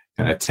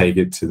kind of take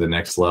it to the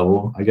next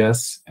level, I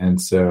guess.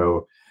 And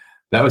so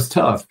that was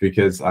tough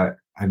because I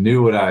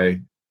knew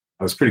I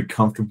was pretty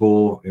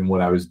comfortable in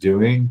what I was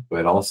doing,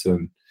 but also,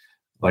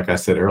 like I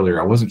said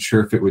earlier, I wasn't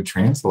sure if it would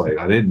translate.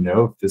 I didn't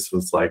know if this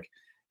was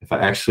if I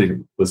actually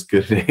was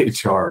good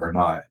at HR or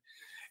not.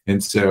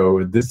 And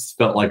so this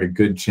felt like a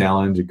good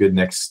challenge, a good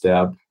next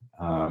step.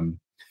 But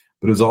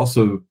it was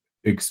also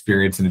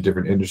experience in a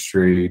different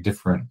industry,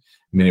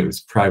 it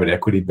was private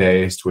equity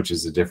based, which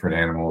is a different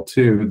animal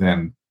too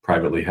than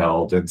privately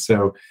held. And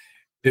so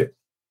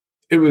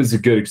it was a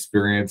good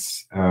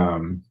experience,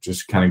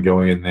 just kind of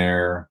going in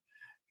there,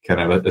 kind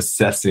of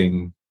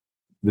assessing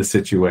the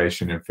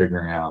situation and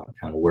figuring out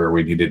kind of where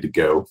we needed to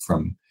go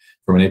from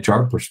an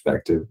HR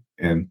perspective.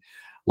 And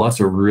lots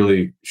of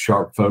really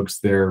sharp folks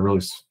there,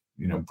 really,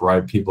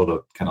 bright people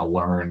to kind of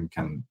learn,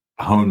 kind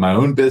of hone my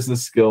own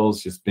business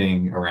skills, just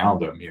being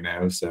around them,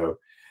 So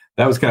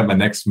that was kind of my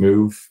next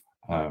move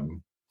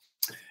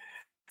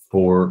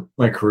for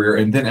my career.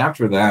 And then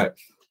after that,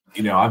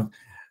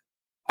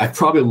 I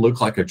probably look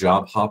like a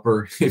job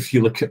hopper if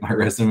you look at my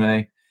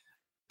resume,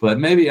 but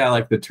maybe I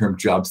like the term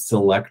job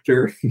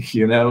selector,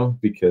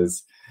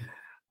 because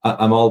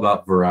I'm all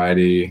about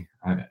variety,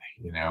 and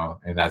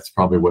that's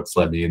probably what's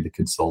led me into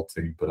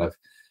consulting. But I've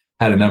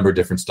had a number of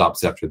different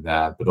stops after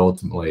that, but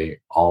ultimately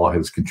all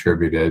has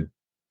contributed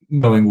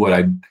knowing what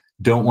I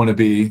don't want to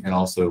be and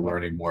also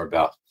learning more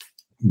about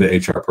the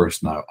HR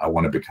person I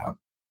want to become.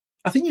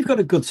 I think you've got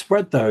a good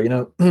spread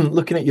though,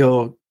 looking at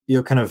your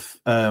kind of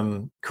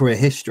career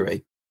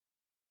history.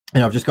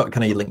 I've just got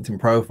kind of your LinkedIn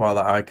profile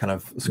that I kind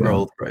of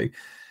scrolled through.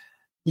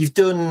 You've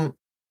done,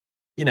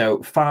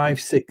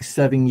 5, 6,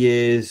 7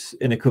 years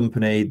in a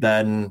company,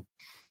 then,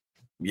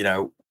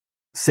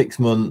 6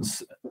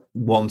 months,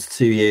 1 to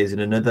 2 years in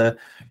another.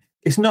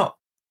 It's not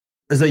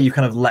as though you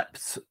kind of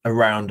leapt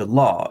around a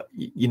lot.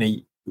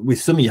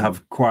 With some you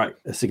have quite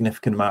a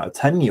significant amount of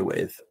tenure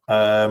with.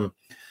 So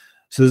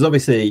there's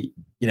obviously,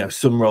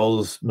 some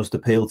roles must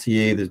appeal to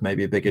you. There's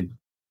maybe a bigger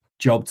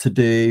job to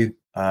do,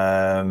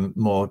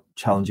 more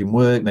challenging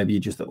work. Maybe you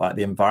just like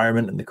the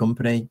environment and the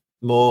company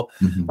more.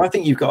 Mm-hmm. But I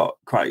think you've got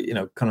quite,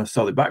 kind of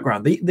solid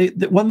background.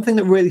 The one thing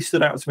that really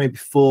stood out to me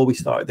before we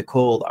started the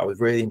call that I was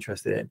really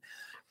interested in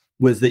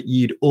was that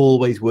you'd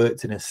always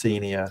worked in a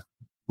senior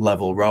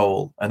level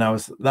role. And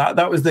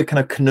that was the kind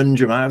of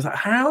conundrum. I was like,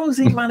 how has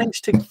he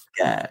managed to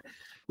get,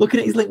 looking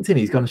at his LinkedIn,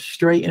 he's gone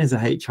straight in as a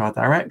HR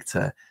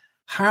director.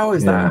 How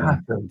has that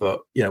happened?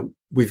 But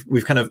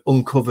we've kind of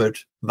uncovered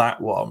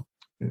that one.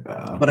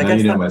 But I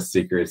guess my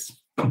secrets.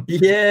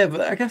 Yeah,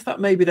 but I guess that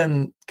maybe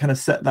then kind of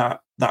set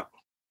that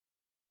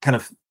kind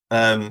of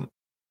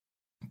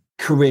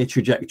career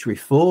trajectory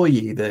for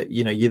you, that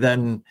you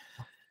then,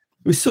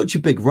 it was such a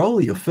big role,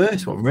 your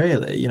first one,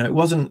 really. It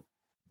wasn't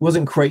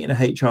creating a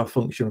HR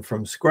function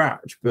from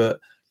scratch, but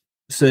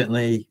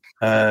certainly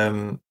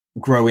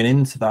growing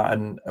into that,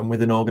 and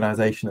with an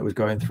organization that was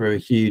going through a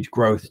huge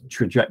growth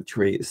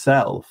trajectory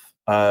itself,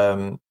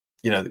 there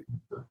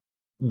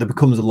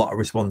becomes a lot of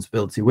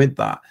responsibility with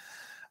that,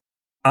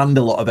 and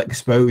a lot of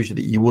exposure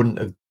that you wouldn't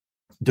have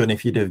done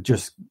if you'd have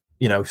just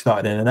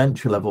started in an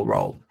entry level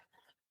role.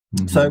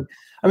 Mm-hmm. So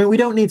I mean, we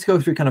don't need to go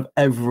through kind of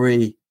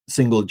every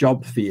single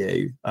job for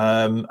you.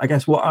 I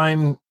guess what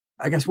I'm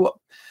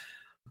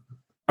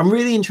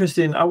really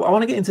interested in, I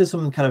want to get into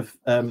some kind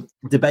of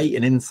debate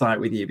and insight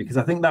with you, because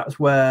I think that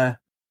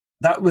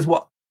was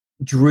what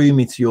drew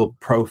me to your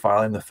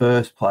profile in the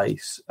first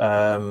place.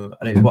 And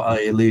it's what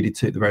I alluded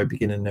to at the very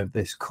beginning of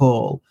this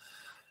call.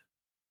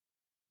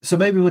 So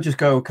maybe we'll just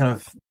go kind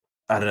of,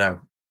 I don't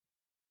know,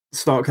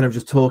 start kind of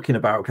just talking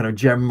about kind of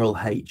general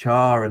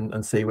HR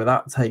and see where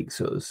that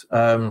takes us.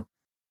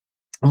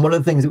 And one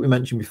of the things that we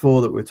mentioned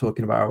before that we were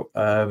talking about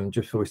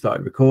just before we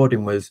started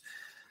recording was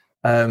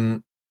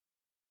that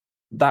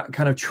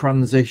kind of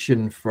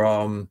transition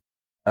from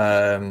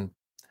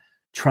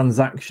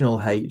transactional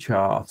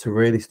HR to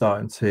really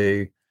starting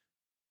to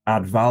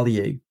add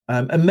value.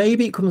 And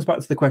maybe it comes back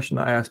to the question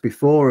that I asked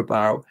before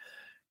about,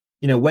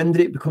 when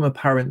did it become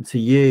apparent to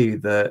you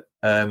that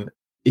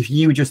if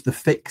you were just the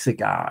fixer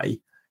guy,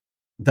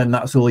 then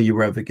that's all you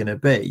were ever going to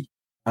be?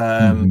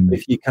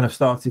 If you kind of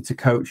started to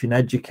coach and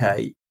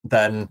educate,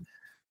 then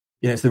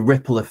it's the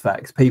ripple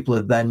effects. People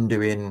are then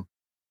doing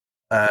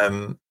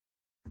kind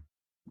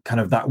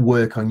of that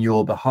work on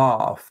your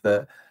behalf,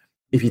 that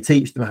if you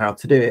teach them how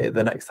to do it,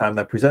 the next time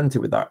they're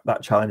presented with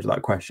that challenge,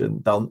 that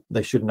question,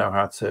 they should know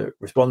how to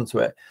respond to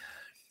it.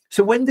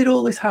 So when did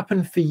all this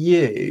happen for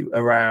you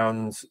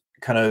around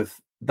kind of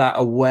that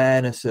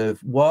awareness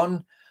of,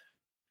 one,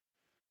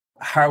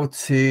 how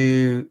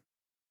to,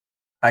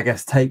 I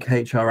guess, take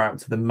HR out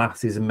to the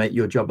masses and make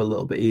your job a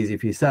little bit easier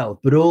for yourself,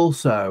 but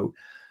also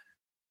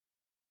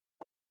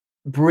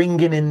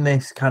bringing in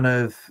this kind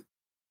of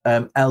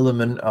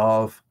element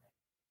of,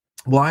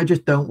 well, I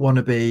just don't want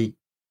to be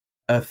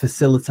a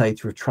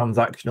facilitator of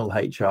transactional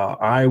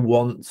HR. I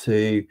want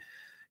to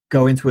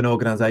go into an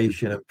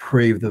organization and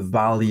prove the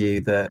value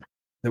that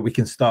we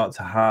can start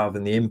to have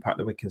and the impact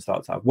that we can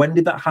start to have. When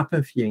did that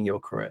happen for you in your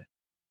career?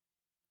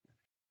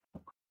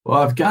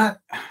 Well, I've got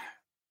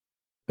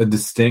a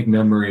distinct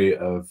memory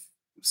of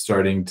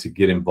starting to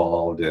get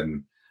involved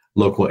in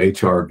local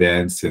HR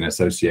events and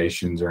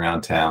associations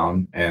around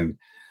town. And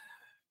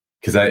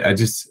because I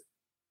just,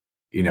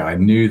 I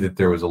knew that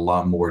there was a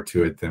lot more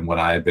to it than what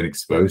I had been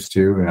exposed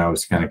to. And I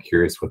was kind of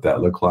curious what that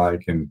looked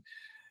like. And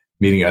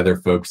meeting other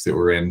folks that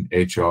were in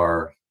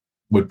HR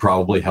would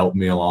probably help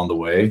me along the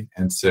way.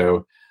 And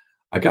so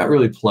I got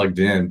really plugged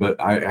in, but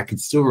I can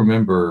still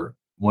remember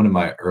one of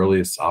my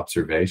earliest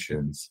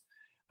observations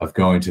of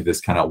going to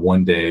this kind of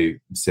one-day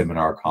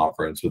seminar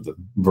conference with a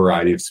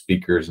variety of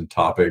speakers and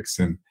topics.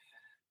 And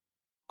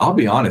I'll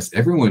be honest,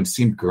 everyone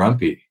seemed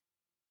grumpy.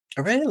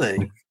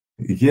 Really?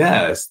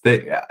 Yes.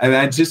 And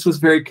I just was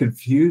very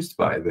confused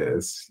by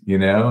this,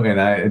 and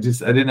I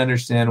didn't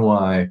understand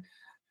why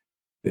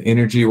the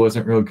energy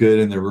wasn't real good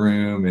in the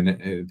room,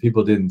 and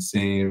people didn't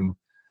seem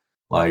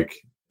like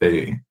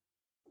they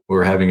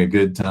were having a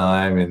good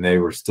time, and they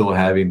were still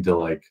having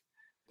to,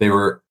 they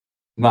were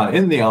not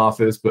in the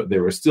office, but they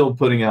were still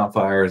putting out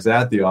fires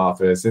at the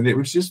office. And it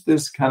was just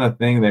this kind of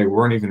thing. They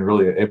weren't even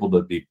really able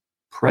to be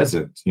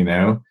present,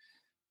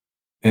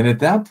 And at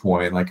that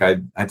point,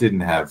 I didn't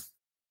have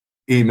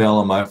email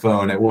on my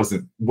phone.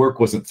 Work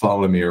wasn't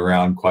following me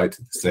around quite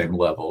to the same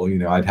level.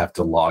 I'd have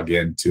to log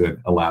into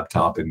a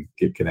laptop and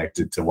get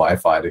connected to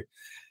Wi-Fi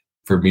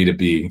for me to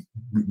be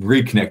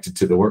reconnected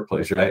to the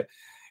workplace, right?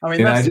 I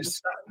mean,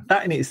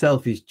 that in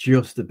itself is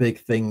just a big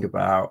thing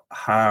about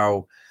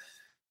how,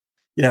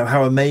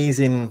 how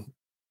amazing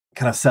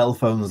kind of cell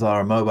phones are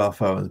and mobile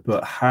phones,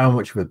 but how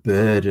much of a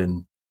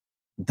burden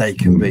they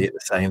can be at the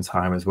same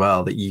time as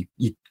well, that you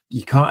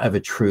can't ever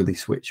truly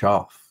switch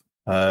off.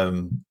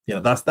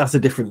 That's a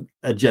different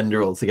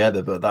agenda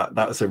altogether, but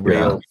that's a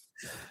real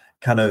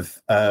kind of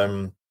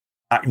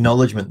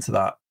acknowledgement to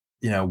that,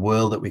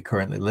 world that we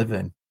currently live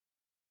in.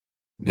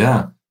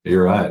 Yeah,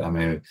 you're right. I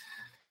mean,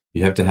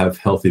 you have to have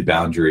healthy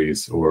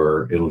boundaries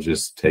or it'll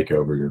just take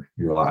over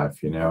your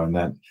life,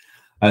 and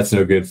that's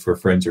no good for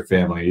friends or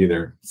family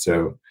either.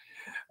 So,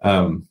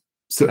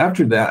 so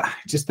after that,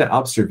 just that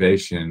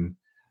observation,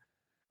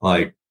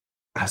 I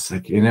was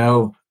like, in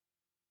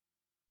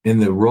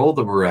the role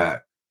that we're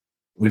at,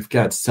 we've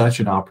got such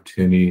an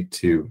opportunity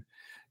to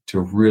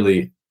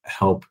really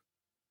help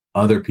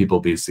other people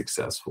be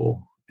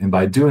successful. And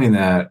by doing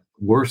that,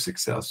 we're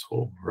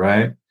successful,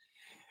 right?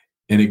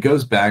 And it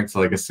goes back to,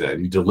 like I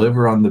said, you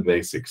deliver on the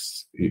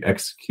basics, you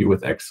execute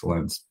with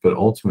excellence, but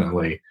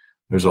ultimately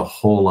there's a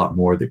whole lot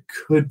more that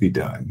could be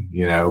done,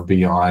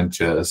 beyond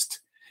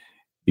just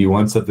You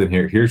want something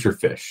here? Here's your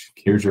fish.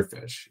 Here's your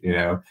fish, you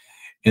know?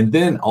 And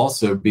then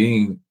also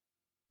being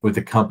with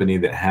a company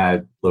that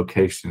had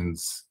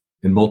locations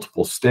in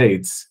multiple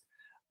states,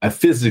 I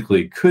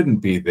physically couldn't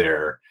be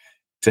there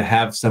to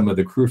have some of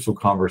the crucial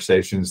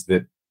conversations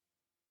that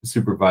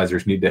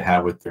supervisors need to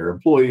have with their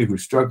employee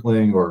who's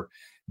struggling or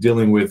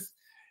dealing with,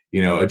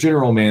 you know, a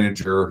general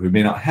manager who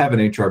may not have an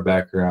HR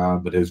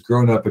background, but has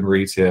grown up in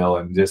retail,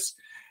 and just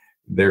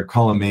they're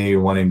calling me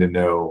wanting to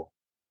know,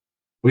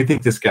 we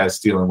think this guy's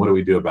stealing. What do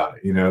we do about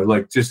it? You know,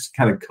 like just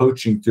kind of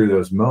coaching through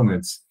those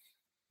moments,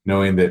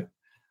 knowing that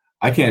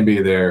I can't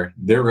be there.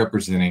 They're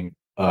representing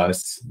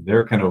us.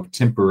 They're kind of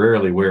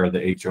temporarily wear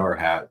the HR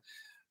hat.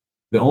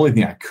 The only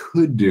thing I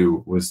could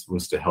do was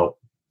to help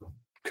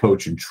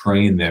coach and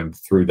train them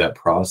through that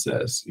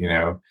process, you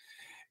know.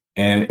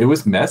 And it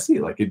was messy.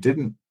 Like it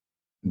didn't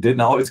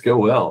always go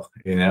well,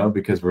 you know,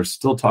 because we're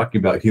still talking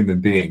about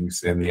human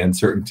beings and the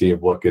uncertainty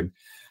of what could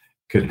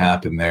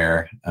happen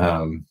there.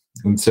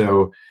 And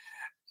so,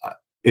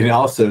 and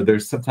also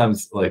there's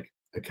sometimes like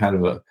a kind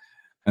of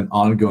an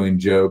ongoing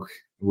joke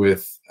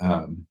with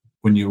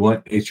when you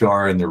want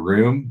HR in the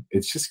room,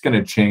 it's just going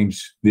to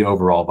change the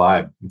overall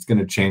vibe. It's going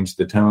to change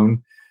the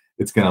tone.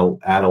 It's going to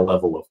add a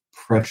level of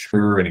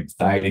pressure and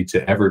anxiety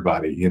to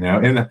everybody, you know.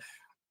 And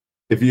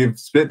if you've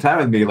spent time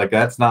with me, like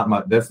that's not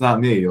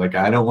me. Like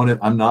I don't want to,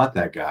 I'm not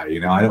that guy,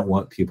 you know. I don't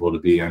want people to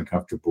be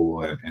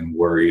uncomfortable and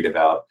worried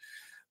about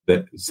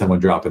that someone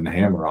dropping the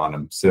hammer on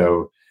them.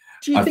 So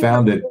I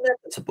found it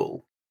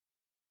inevitable.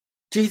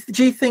 Do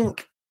you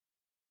think,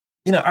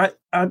 you know,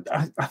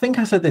 I think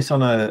I said this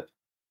on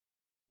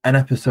an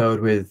episode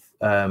with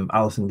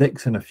Alison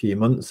Dixon a few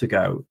months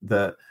ago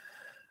that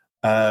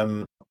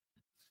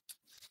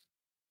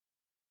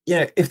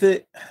yeah, if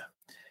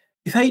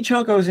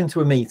HR goes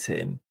into a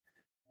meeting,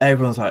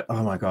 everyone's like,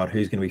 oh my God,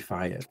 who's going to be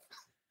fired?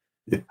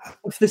 Yeah.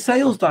 If the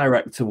sales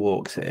director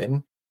walks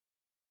in,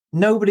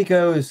 nobody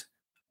goes,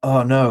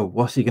 oh no,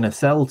 what's he going to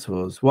sell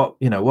to us? What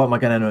am I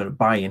going to end up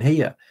buying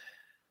here?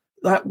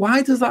 Like,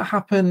 why does that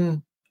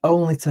happen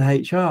only to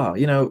HR?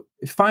 You know,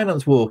 if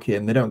finance walk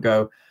in, they don't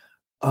go,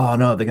 oh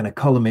no, they're going to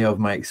collar me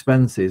over my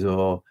expenses,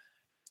 or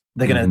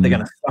they're going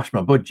to slash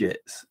my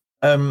budgets.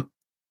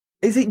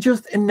 Is it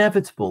just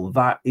inevitable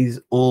that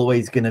is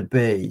always going to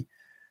be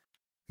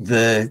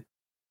the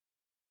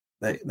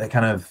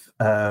kind of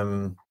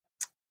the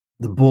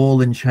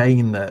ball and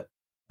chain that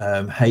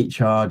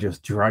HR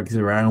just drags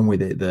around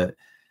with it, that,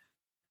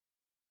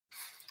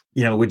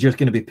 you know, we're just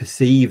going to be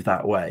perceived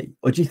that way?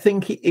 Or do you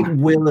think it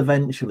will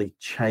eventually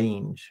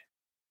change?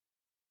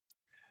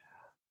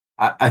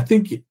 I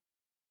think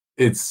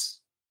it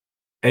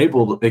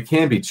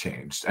can be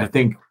changed. I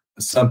think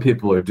some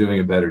people are doing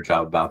a better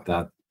job about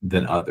that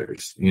than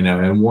others, you know.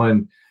 And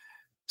one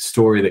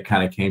story that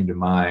kind of came to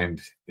mind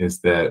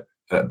is that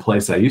a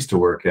place I used to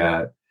work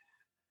at,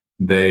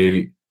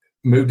 they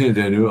moved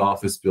into a new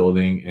office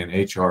building, and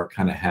HR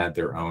kind of had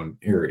their own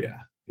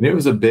area, and it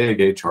was a big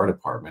HR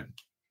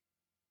department.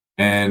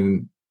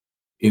 And,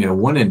 you know,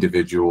 one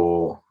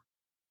individual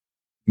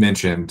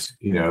mentioned,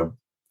 you know,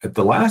 at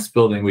the last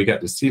building, we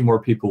got to see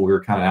more people. We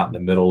were kind of out in the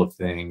middle of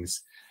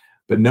things,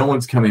 but no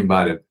one's coming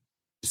by to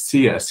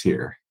see us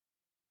here.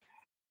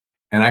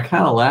 And I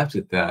kind of laughed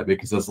at that,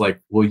 because I was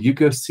like, well, you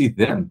go see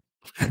them.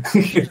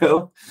 You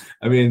know,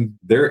 I mean,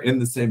 they're in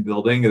the same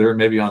building, they're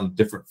maybe on a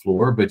different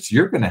floor, but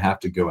you're going to have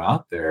to go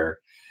out there.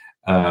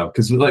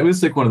 Because it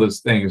was like one of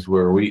those things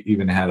where we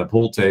even had a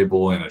pool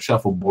table and a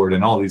shuffleboard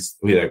and all these.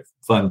 We had a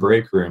fun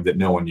break room that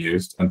no one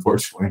used,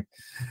 unfortunately.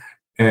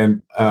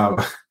 And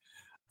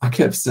I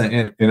kept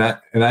saying, and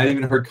I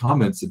even heard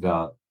comments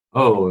about,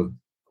 oh,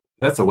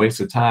 that's a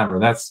waste of time,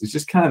 or it's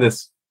just kind of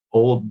this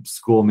old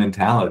school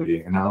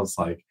mentality. And I was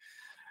like,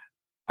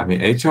 I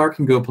mean, HR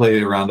can go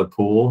play around a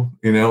pool,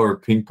 you know, or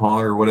ping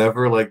pong or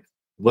whatever. Like,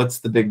 what's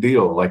the big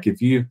deal? Like,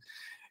 if you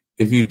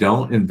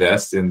don't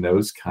invest in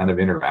those kind of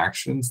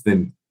interactions,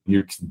 then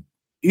you can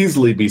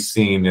easily be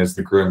seen as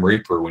the Grim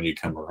Reaper when you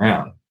come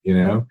around, you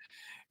know?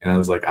 And I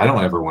was like, I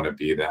don't ever want to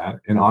be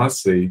that. And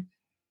honestly,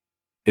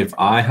 if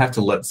I have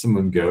to let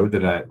someone go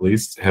that I at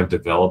least have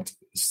developed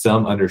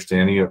some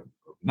understanding of,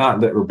 not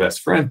that we're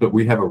best friends, but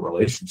we have a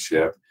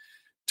relationship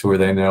to where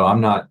they know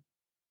I'm not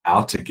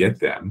out to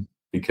get them,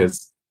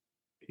 because,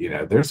 you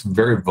know, there's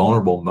very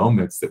vulnerable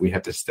moments that we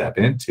have to step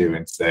into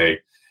and say,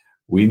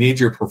 we need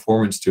your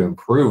performance to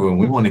improve, and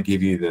we want to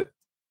give you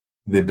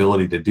the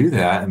ability to do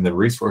that and the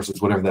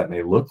resources, whatever that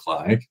may look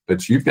like.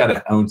 But you've got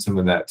to own some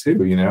of that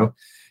too, you know.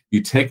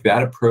 You take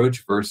that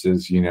approach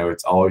versus, you know,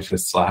 it's always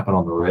just slapping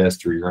on the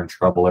wrist or you're in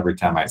trouble every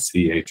time I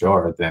see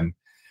HR, then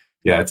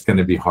yeah, it's going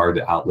to be hard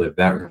to outlive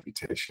that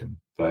reputation.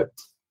 But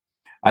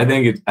I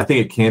think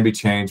it can be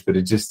changed, but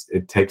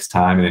it takes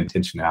time and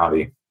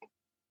intentionality.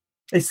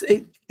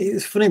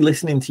 It's funny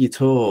listening to you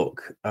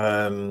talk.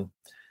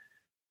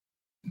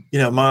 You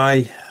know,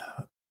 my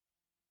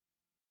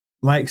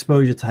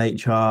exposure to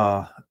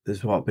HR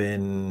has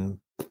been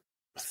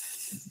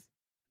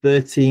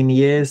 13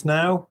 years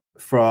now,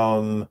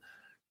 from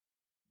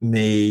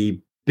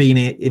me being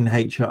in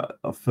HR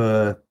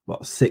for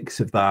 6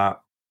 of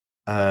that,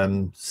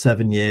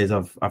 7 years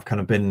I've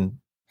kind of been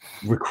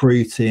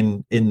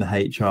recruiting in the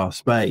HR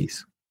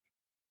space,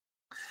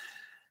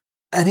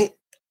 and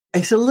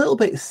it's a little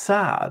bit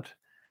sad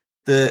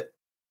that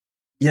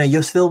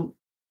you're still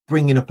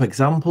bringing up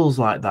examples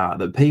like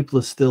that people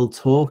are still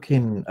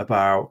talking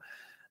about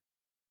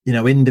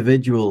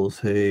individuals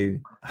who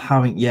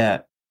haven't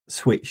yet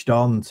switched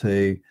on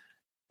to,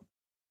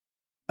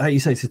 like you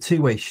say, it's a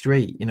two-way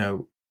street.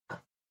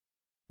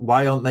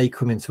 Why aren't they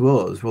coming to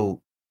us?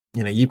 Well,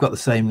 you've got the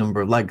same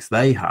number of legs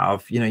they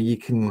have. You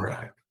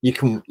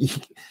can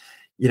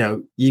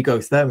you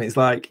go to them. It's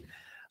like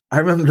I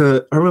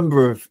remember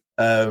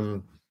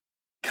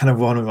kind of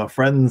one of my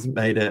friends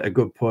made a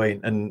good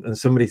point, and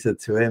somebody said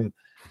to him,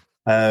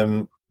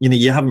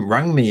 you haven't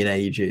rang me in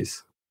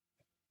ages,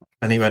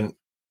 and he went,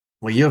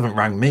 well, you haven't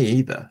rang me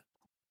either.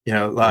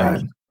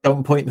 Right.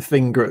 Don't point the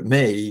finger at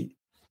me.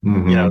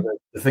 Mm-hmm.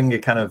 The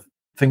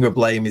finger of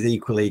blame is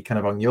equally kind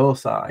of on your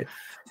side.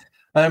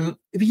 But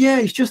yeah,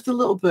 it's just a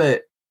little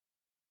bit,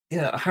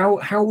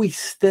 how we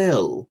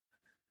still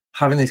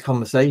having these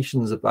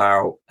conversations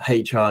about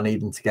HR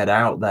needing to get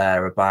out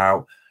there,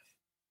 about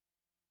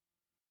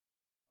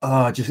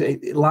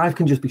life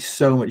can just be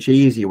so much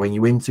easier when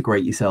you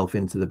integrate yourself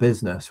into the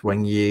business,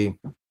 when you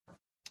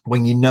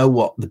know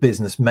what the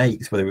business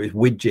makes, whether it's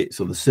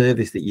widgets or the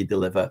service that you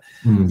deliver.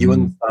 Mm-hmm. You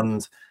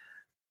understand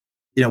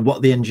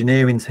what the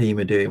engineering team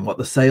are doing, what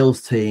the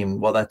sales team,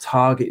 what their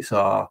targets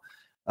are,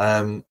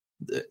 the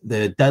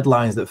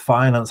deadlines that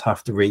finance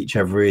have to reach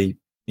every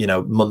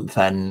month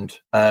end,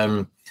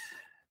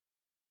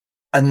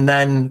 and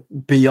then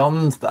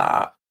beyond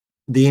that,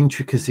 the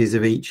intricacies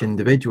of each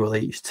individual,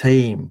 each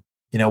team,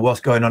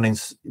 what's going on in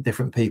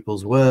different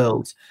people's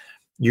worlds.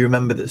 You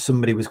remember that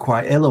somebody was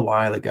quite ill a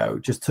while ago,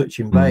 just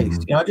touching base.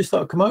 Mm-hmm. I just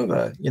thought I'd come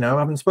over. I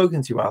haven't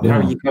spoken to you while. Yeah. How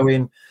are you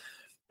going?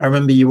 I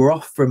remember you were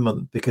off for a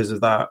month because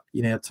of that,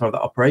 sort of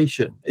that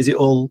operation. Is it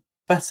all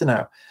better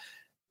now?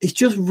 It's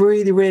just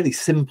really, really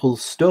simple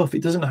stuff.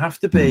 It doesn't have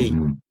to be,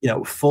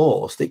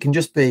 forced. It can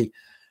just be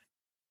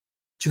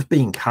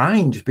being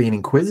kind, just being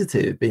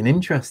inquisitive, being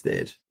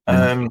interested.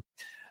 Mm-hmm.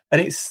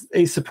 And it's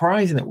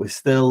surprising that we're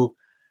still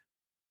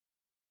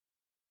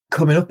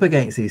coming up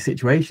against these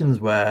situations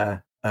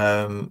where,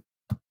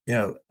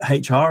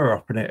 HR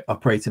are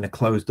operating a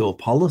closed door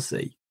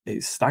policy.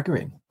 It's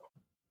staggering.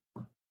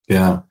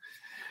 Yeah,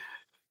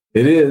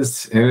 it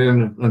is.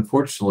 And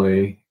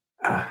unfortunately,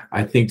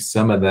 I think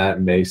some of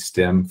that may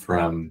stem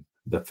from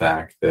the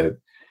fact that,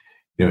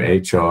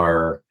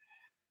 HR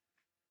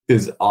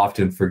is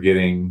often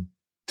forgetting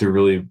to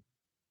really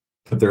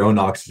put their own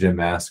oxygen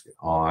mask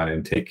on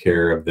and take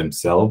care of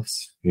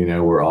themselves.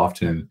 We're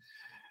often,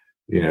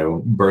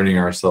 burning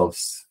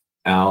ourselves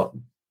out,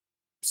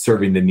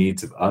 serving the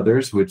needs of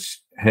others, which,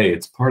 hey,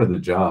 it's part of the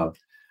job.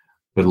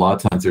 But a lot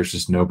of times there's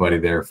just nobody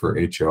there for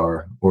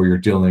HR, or you're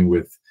dealing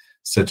with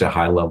such a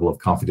high level of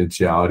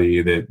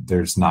confidentiality that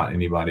there's not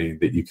anybody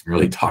that you can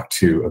really talk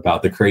to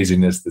about the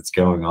craziness that's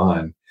going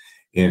on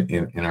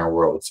in our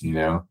worlds.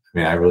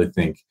 I really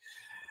think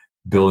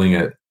building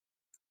a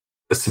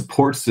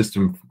support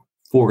system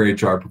for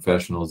HR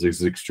professionals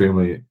is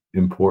extremely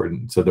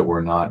important, so that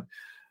we're not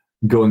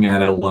going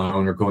at it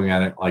alone or going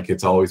at it like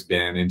it's always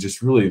been, and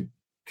just really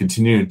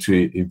continuing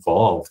to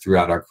evolve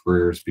throughout our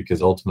careers,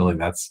 because ultimately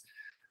that's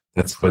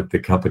what the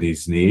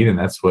companies need, and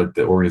that's what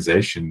the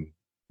organization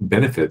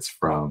benefits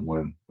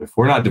from. If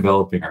we're not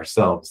developing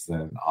ourselves,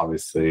 then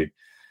obviously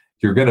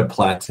you're going to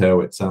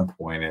plateau at some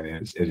point, and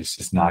it's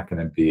just not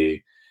going to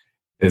be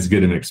as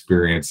good an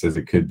experience as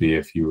it could be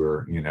if you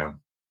were,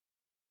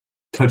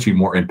 touching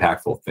more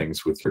impactful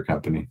things with your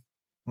company.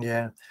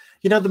 Yeah.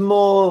 The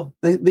more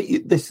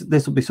this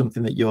will be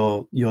something that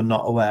you're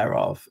not aware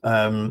of,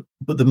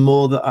 but the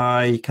more that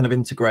I kind of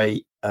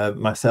integrate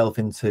myself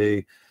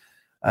into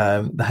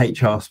the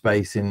HR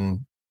space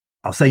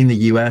I'll say in the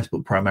US,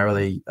 but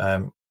primarily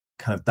kind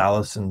of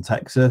Dallas and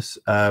Texas,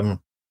 and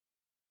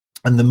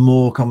the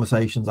more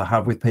conversations I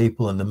have with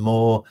people, and the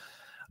more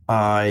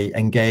I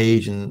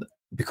engage and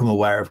become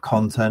aware of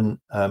content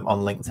on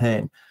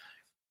LinkedIn,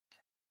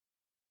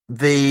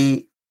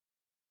 the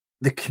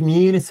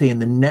community and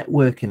the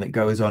networking that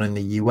goes on in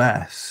the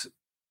US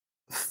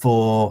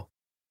for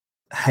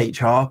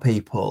HR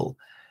people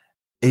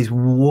is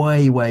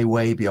way, way,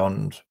 way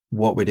beyond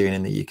what we're doing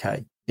in the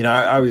UK.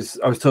 I was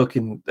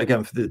talking,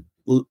 again, for the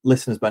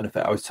listeners'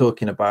 benefit, I was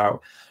talking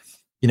about,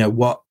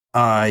 what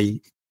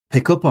I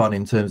pick up on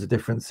in terms of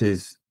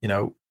differences,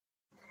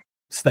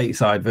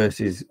 stateside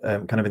versus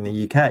kind of in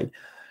the UK.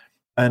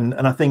 And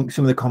I think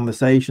some of the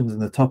conversations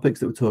and the topics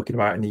that we're talking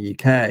about in the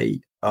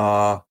UK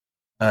are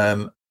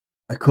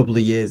a couple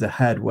of years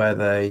ahead where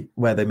they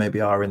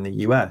maybe are in the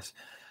US.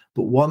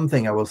 But one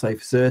thing I will say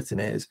for certain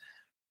is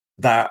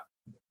that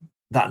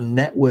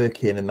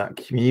networking and that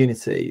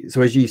community.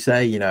 So as you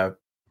say,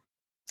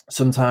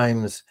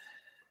 sometimes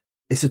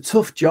it's a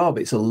tough job.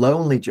 It's a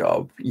lonely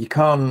job. You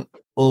can't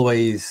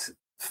always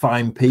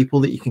find people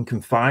that you can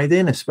confide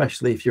in,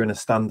 especially if you're in a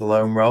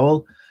standalone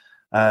role.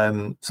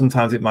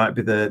 Sometimes it might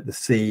be the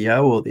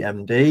CEO or the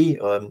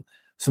MD.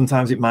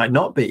 sometimes it might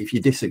not be. If you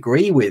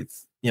disagree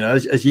with,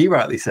 as you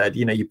rightly said,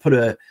 you put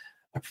a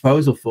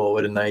proposal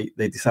forward and they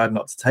decide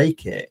not to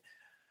take it.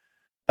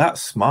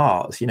 That's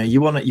smart. You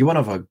want to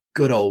have a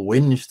good old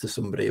whinge to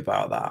somebody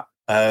about that.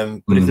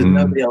 But if there's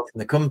nobody else in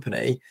the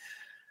company,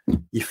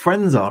 your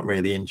friends aren't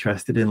really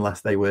interested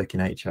unless they work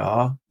in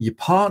HR. Your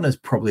partner's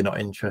probably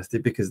not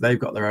interested because they've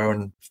got their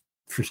own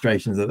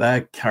frustrations that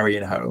they're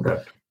carrying home.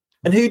 Right.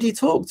 And who do you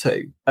talk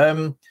to?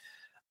 And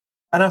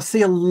I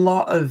see a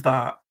lot of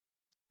that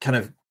kind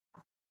of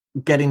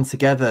getting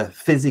together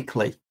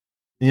physically,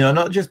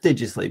 not just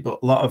digitally, but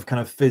a lot of kind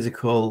of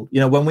physical.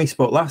 When we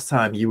spoke last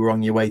time, you were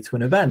on your way to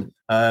an event,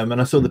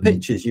 and I saw the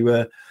pictures. You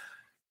were,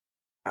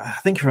 I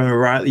think if I remember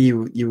rightly,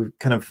 you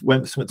kind of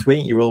went for something to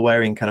eat. You were all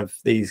wearing kind of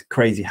these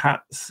crazy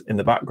hats in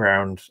the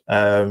background,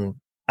 I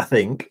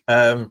think.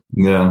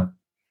 Yeah.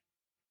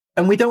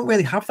 And we don't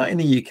really have that in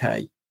the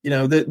UK.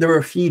 There are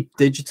a few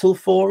digital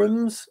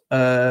forums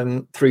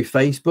through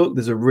Facebook.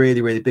 There's a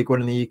really, really big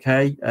one in the UK,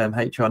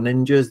 HR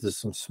Ninjas. There's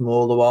some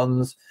smaller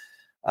ones,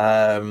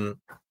 but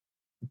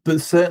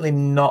certainly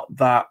not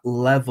that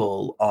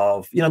level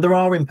of, there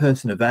are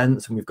in-person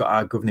events, and we've got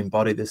our governing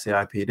body, the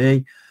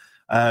CIPD,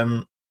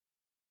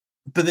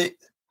 but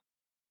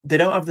they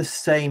don't have the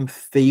same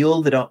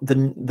feel. They're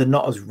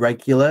not as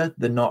regular.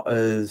 They're not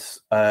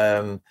as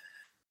kind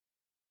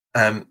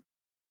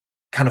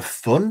of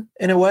fun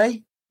in a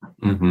way.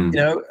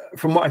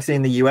 From what I see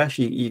in the US,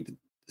 you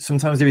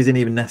sometimes there isn't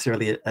even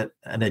necessarily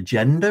an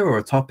agenda or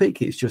a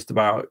topic. It's just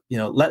about,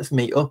 let's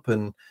meet up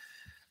and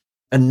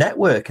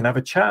network and have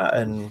a chat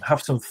and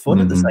have some fun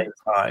at the same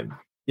time.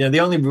 The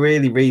only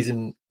really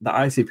reason that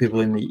I see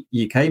people in the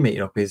UK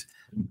meeting up is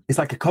it's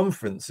like a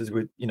conference, as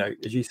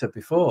you said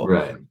before,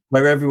 right,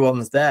 where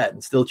everyone's there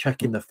and still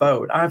checking the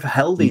phone. I've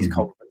held these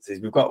conferences.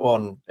 We've got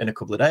one in a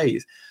couple of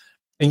days,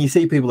 and you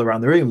see people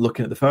around the room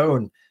looking at the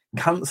phone,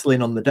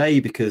 cancelling on the day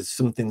because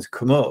something's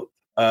come up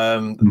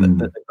that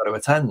they've got to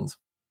attend.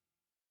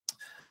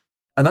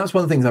 And that's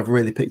one of the things I've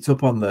really picked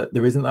up on, that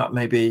there isn't that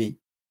maybe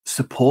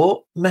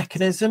support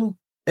mechanism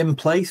in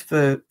place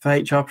for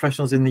HR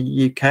professionals in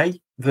the UK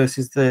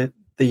versus the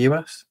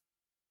US.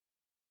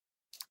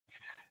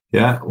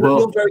 Yeah,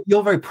 well,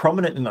 you're very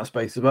prominent in that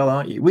space as well,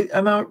 aren't you?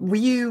 Were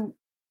you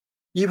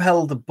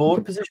held a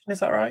board position? Is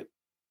that right?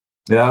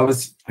 Yeah,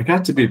 I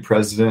got to be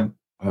president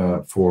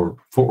for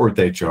Fort Worth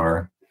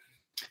HR,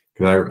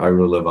 because I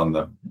really live on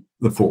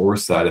the Fort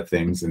Worth side of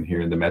things and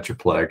here in the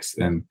Metroplex,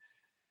 and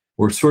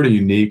we're sort of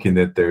unique in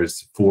that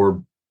there's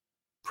 4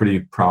 pretty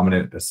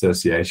prominent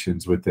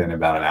associations within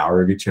about an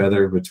hour of each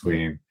other,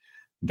 between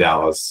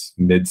Dallas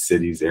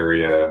Mid-Cities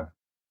area,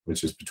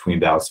 which is between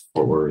Dallas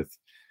and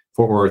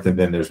Fort Worth, and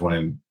then there's one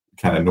in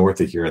kind of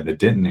north of here in the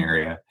Denton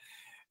area.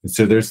 And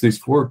so there's these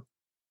 4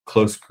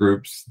 close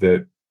groups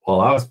that,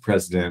 while I was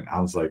president, I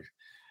was like,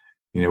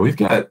 we've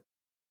got,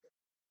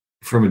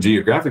 from a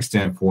geographic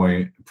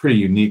standpoint, a pretty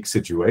unique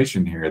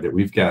situation here, that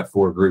we've got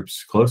 4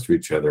 groups close to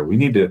each other. We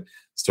need to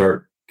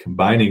start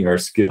combining our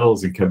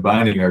skills and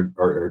combining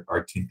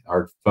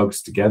our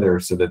folks together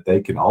so that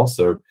they can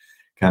also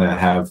kind of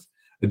have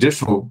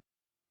additional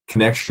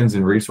connections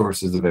and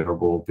resources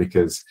available.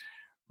 Because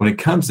when it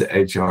comes to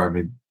HR, I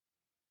mean,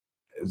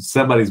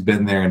 somebody's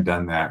been there and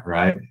done that,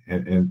 right?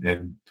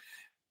 And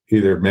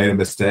either made a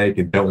mistake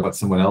and don't want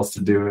someone else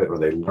to do it, or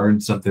they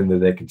learned something that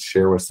they can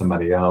share with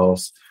somebody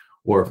else,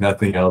 or if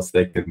nothing else,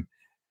 they can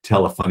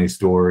tell a funny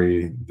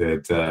story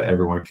that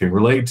everyone can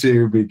relate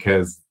to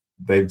because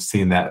they've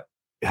seen that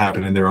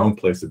happen in their own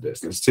place of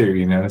business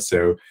too,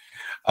 So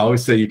I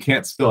always say you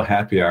can't spell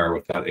happy hour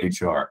without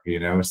HR,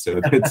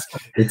 So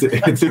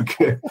it's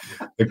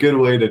a good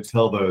way to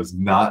tell those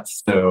not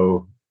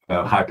so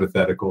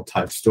hypothetical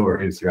type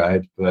stories,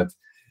 right? But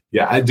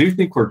yeah, I do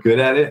think we're good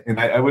at it, and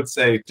I would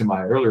say, to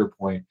my earlier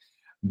point,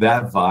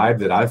 that vibe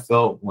that I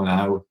felt when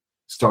I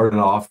started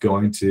off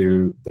going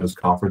to those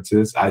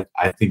conferences, I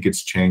think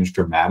it's changed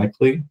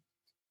dramatically.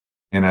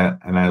 And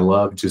I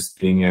love just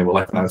being able,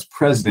 like when I was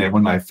president,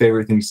 one of my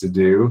favorite things to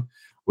do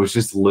was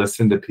just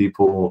listen to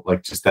people,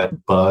 like just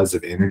that buzz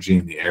of energy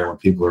in the air when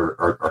people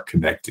are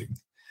connecting.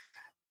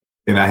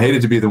 And I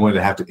hated to be the one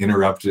to have to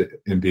interrupt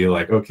it and be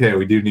like, okay,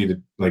 we do need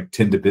to like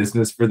tend to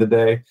business for the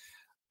day.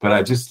 But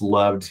I just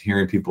loved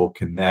hearing people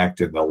connect,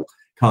 and the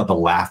kind of the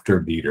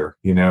laughter meter,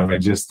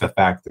 and just the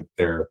fact that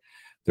they're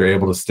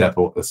able to step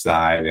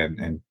aside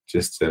and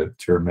just to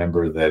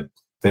remember that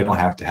they don't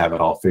have to have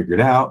it all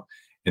figured out.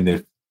 And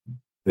if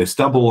they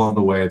stumble along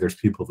the way, there's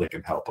people that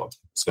can help them.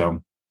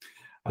 So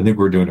I think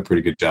we're doing a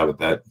pretty good job at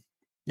that.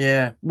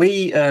 Yeah.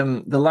 We,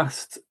 the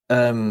last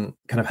kind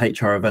of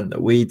HR event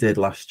that we did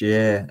last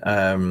year,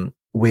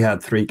 we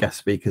had 3 guest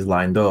speakers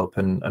lined up,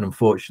 and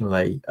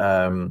unfortunately,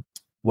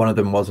 one of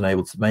them wasn't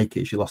able to make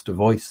it. She lost her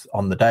voice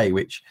on the day,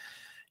 which,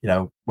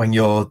 when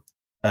you're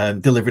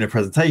delivering a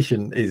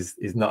presentation is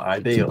not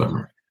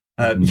ideal.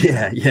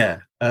 Yeah.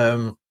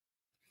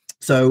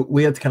 So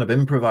we had to kind of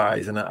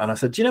improvise, and I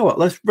said, do you know what?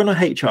 Let's run a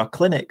HR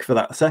clinic for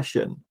that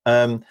session.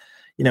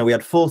 We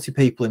had 40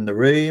 people in the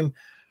room,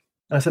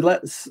 and I said,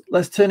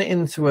 let's turn it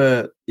into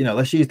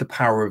let's use the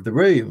power of the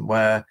room,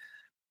 where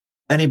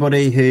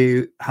anybody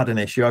who had an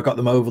issue, I got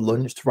them over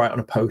lunch to write on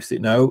a post-it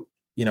note,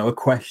 a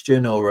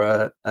question or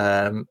a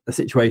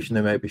situation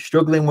they may be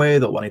struggling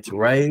with or wanting to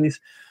raise.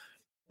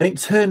 And it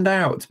turned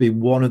out to be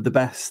one of the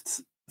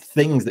best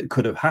things that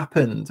could have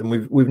happened. And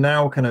we've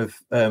now kind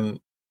of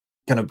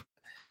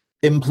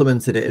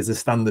implemented it as a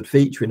standard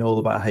feature in all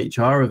of our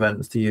HR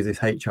events to use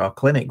this HR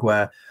clinic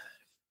where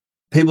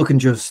people can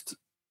just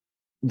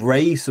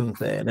raise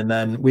something and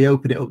then we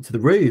open it up to the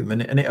room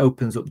and it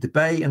opens up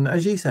debate. And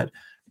as you said,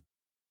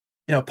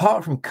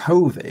 apart from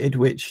COVID,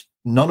 which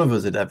none of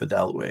us had ever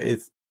dealt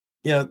with,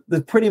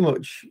 there's pretty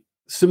much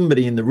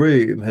somebody in the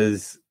room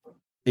has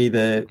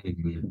either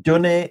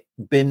done it,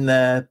 been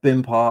there,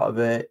 been part of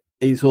it.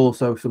 It's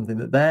also something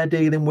that they're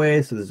dealing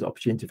with. So there's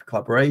opportunity for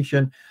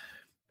collaboration.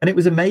 And it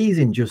was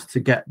amazing just to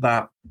get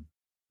that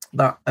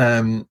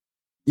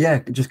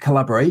just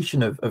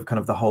collaboration of kind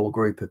of the whole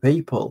group of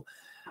people.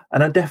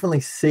 And I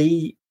definitely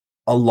see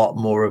a lot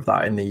more of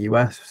that in the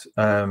US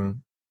to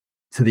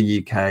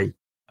the UK.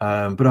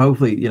 But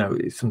hopefully,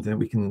 it's something that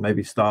we can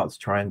maybe start to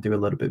try and do a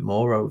little bit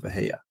more over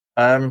here.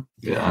 I'm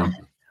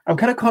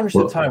kind of conscious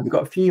of time. We've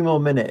got a few more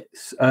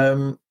minutes.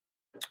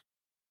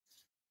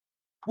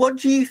 What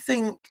do you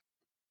think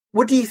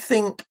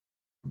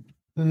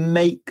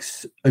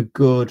makes a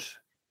good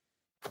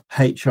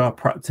HR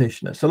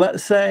practitioner? So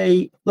let's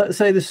say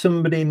there's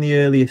somebody in the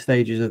earlier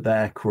stages of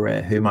their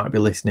career who might be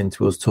listening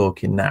to us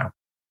talking now.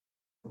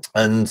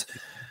 And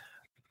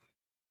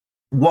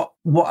what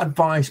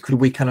advice could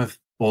we kind of,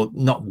 or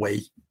not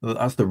we,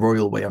 that's the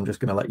royal we, I'm just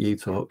going to let you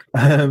talk.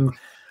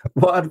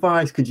 What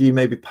advice could you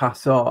maybe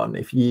pass on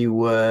if you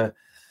were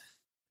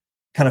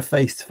kind of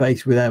face to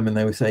face with them and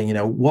they were saying,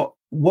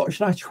 what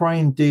should I try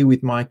and do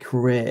with my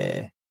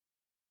career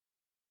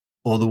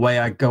or the way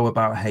I go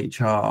about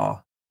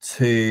HR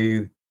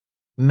to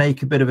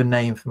make a bit of a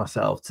name for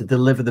myself, to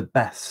deliver the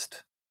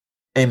best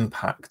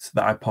impact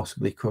that I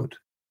possibly could?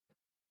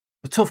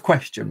 A tough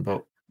question,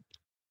 but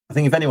I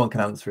think if anyone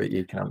can answer it,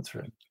 you can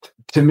answer it.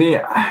 To me,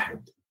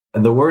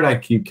 the word I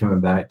keep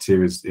coming back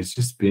to is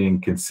just being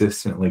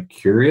consistently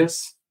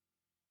curious.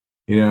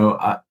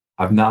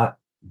 I've not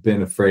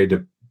been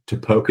afraid to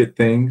poke at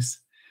things,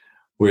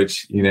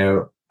 which,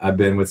 I've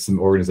been with some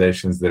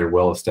organizations that are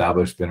well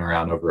established, been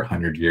around over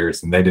 100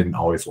 years, and they didn't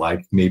always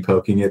like me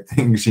poking at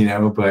things,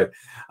 but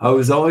I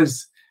was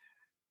always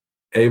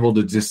able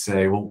to just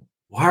say, well,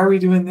 why are we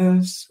doing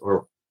this?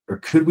 Or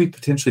could we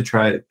potentially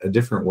try it a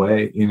different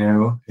way,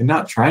 and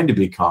not trying to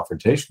be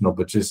confrontational,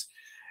 but just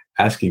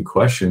asking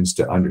questions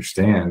to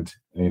understand,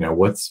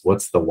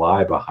 what's the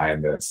why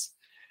behind this.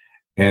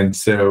 And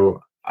so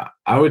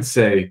I would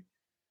say,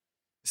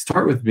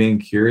 start with being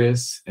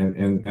curious,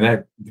 and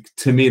that,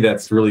 to me,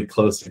 that's really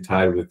closely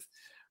tied with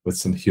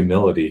some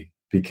humility,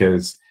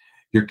 because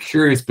you're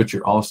curious, but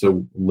you're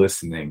also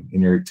listening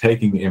and you're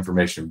taking the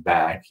information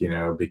back,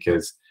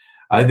 because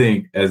I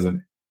think as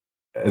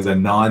a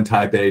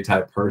non-type A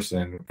type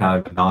person,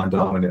 kind of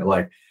non-dominant,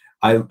 like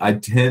I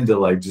tend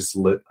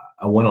to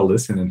I want to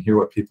listen and hear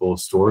what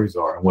people's stories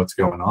are and what's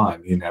going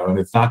on, and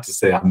it's not to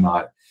say I'm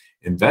not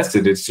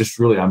invested. It's just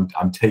really,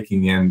 I'm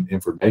taking in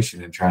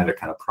information and trying to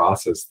kind of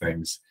process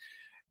things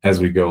as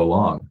we go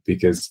along,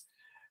 because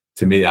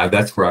to me,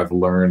 that's where I've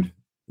learned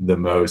the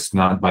most,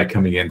 not by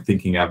coming in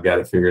thinking I've got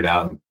it figured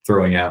out and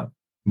throwing out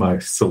my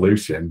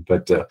solution,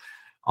 but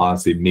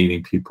honestly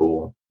meeting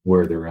people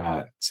where they're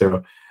at.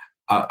 So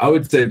I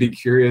would say be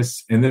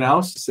curious. And then I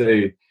also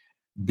say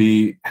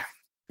be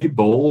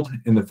bold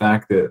in the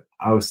fact that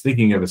I was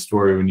thinking of a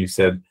story when you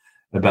said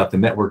about the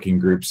networking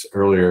groups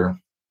earlier.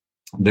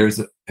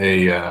 There's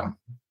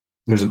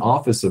an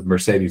office of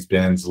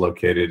Mercedes-Benz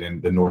located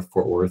in the North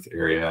Fort Worth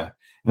area.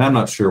 And I'm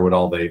not sure what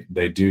all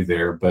they do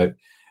there, but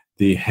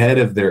the head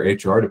of their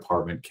HR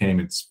department came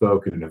and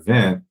spoke at an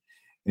event,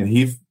 and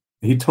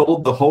he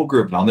told the whole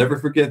group, and I'll never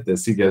forget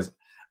this. He goes,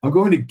 I'm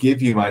going to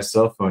give you my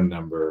cell phone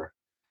number,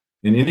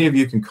 and any of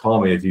you can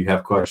call me if you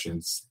have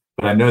questions,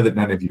 but I know that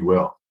none of you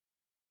will.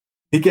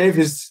 He gave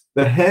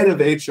the head of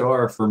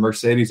HR for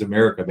Mercedes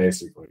America,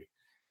 basically,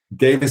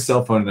 gave his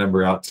cell phone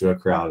number out to a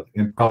crowd,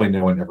 and probably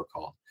no one ever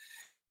called.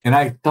 And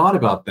I thought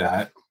about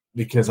that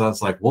because I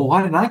was like, well,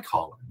 why didn't I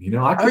call him?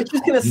 I was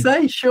just going to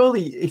say,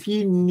 surely if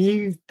you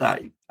knew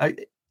that,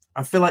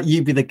 I feel like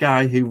you'd be the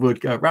guy who would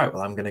go, right,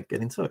 well, I'm going to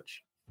get in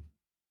touch.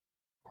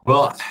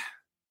 Well,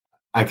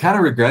 I kind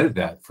of regretted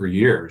that for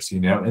years,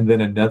 and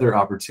then another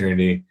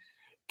opportunity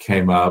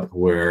came up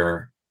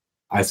where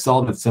I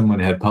saw that someone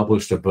had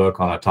published a book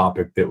on a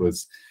topic that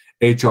was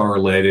HR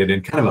related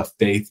and kind of a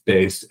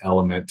faith-based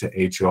element to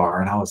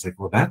HR. And I was like,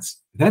 well,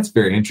 that's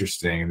very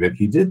interesting that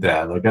he did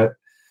that. Like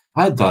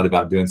I had thought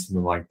about doing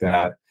something like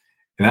that.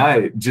 And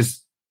I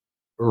just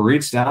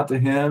reached out to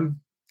him,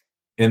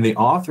 and the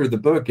author of the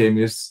book gave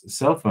me his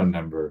cell phone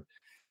number.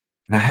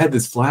 And I had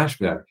this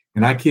flashback,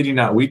 and I kid you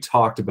not, we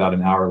talked about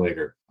an hour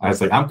later. I was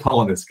like, I'm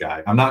calling this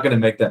guy. I'm not going to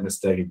make that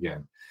mistake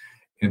again.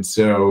 And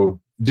so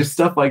just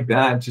stuff like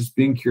that, just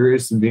being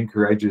curious and being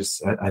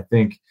courageous. I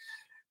think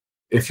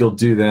if you'll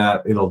do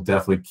that, it'll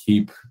definitely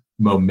keep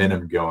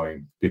momentum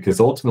going, because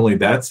ultimately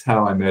that's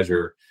how I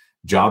measure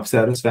job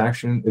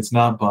satisfaction. It's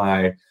not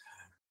by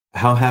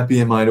how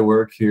happy am I to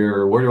work here,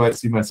 or where do I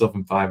see myself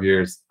in 5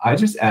 years. I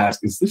just ask,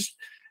 is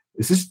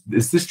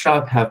this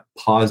job have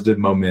positive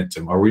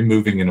momentum? Are we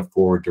moving in a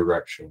forward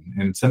direction?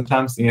 And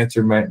sometimes the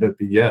answer might not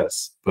be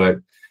yes, but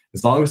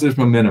as long as there's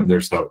momentum,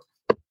 there's hope.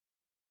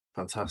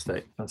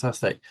 Fantastic.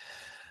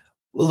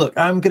 Well, look,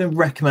 I'm going to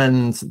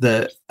recommend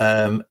that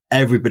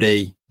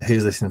everybody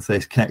who's listening to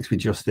this connects with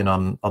Justin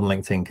on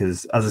LinkedIn,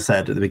 because, as I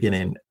said at the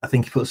beginning, I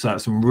think he puts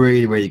out some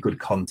really, really good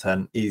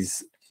content.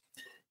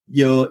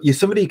 You're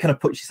somebody who kind of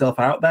puts yourself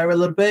out there a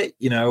little bit.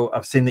 You know,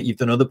 I've seen that you've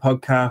done other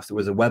podcasts. There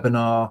was a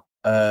webinar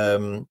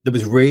that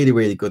was really,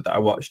 really good that I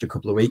watched a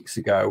couple of weeks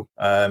ago.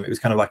 It was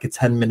kind of like a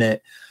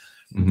 10-minute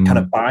kind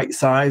of bite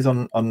size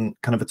on kind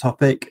of a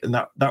topic, and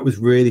that was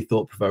really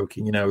thought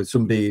provoking. You know,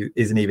 somebody who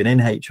isn't even in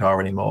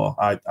HR anymore,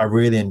 I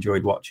really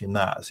enjoyed watching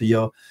that. So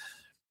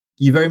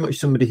you're very much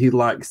somebody who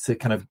likes to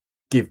kind of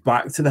give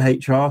back to the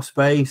HR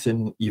space,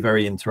 and you're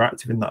very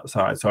interactive in that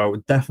side. So I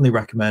would definitely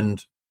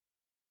recommend,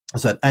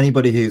 as I said,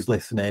 anybody who's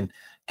listening,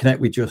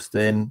 connect with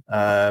Justin.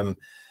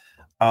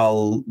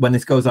 When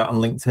this goes out on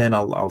LinkedIn,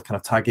 I'll kind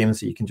of tag him,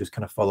 so you can just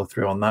kind of follow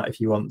through on that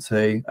if you want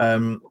to.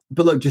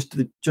 But look,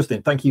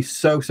 Justin, thank you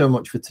so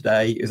much for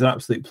today. It was an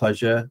absolute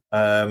pleasure.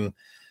 It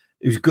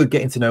was good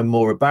getting to know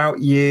more about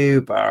you,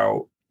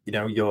 about, you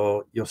know,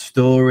 your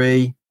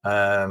story,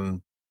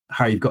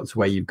 how you've got to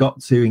where you've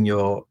got to, and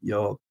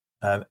your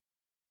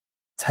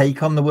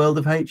take on the world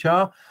of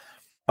HR.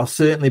 I'll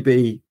certainly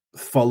be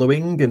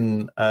following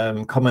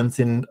and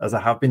commenting, as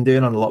I have been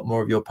doing, on a lot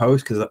more of your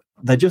posts, because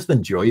they're just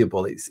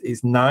enjoyable.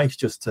 It's nice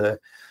just to,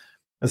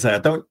 as I say, I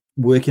don't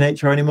work in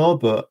HR anymore,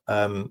 but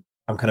I'm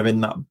kind of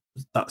in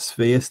that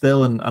sphere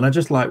still, and I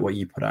just like what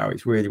you put out.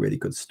 It's really, really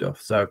good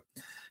stuff. So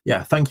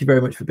yeah, thank you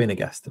very much for being a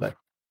guest today.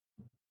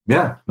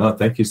 Yeah, no,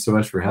 thank you so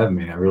much for having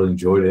me. I really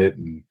enjoyed it,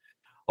 and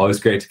always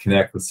great to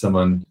connect with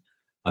someone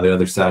on the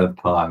other side of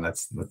the pond.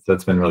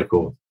 That's been really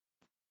cool.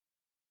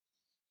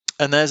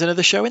 And there's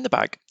another show in the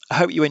bag. I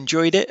hope you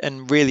enjoyed it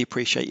and really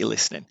appreciate you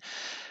listening.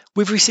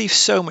 We've received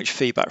so much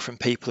feedback from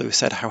people who have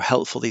said how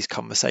helpful these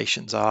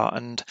conversations are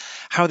and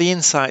how the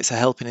insights are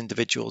helping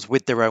individuals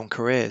with their own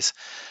careers.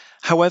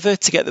 However,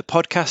 to get the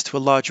podcast to a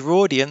larger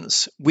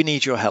audience, we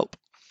need your help.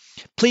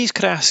 Please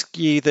could I ask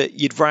you that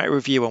you'd write a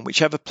review on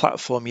whichever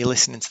platform you're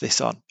listening to this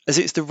on, as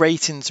it's the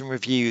ratings and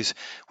reviews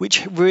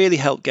which really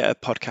help get a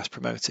podcast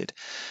promoted.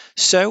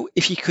 So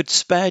if you could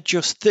spare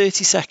just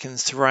 30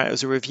 seconds to write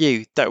us a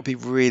review, that would be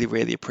really,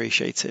 really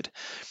appreciated.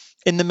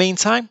 In the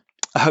meantime,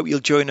 I hope you'll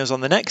join us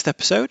on the next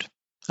episode,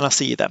 and I'll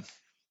see you then.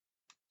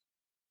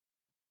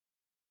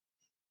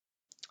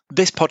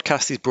 This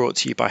podcast is brought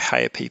to you by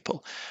Hire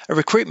People, a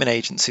recruitment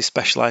agency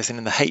specialising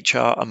in the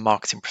HR and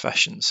marketing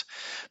professions.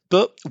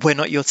 But we're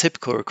not your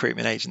typical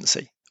recruitment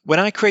agency. When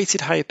I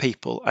created Hire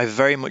People, I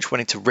very much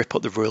wanted to rip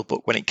up the rule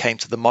book when it came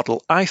to the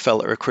model I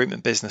felt a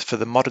recruitment business for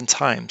the modern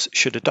times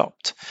should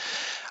adopt.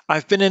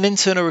 I've been an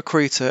internal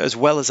recruiter as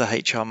well as a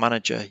HR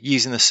manager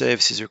using the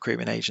services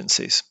recruitment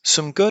agencies.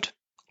 Some good,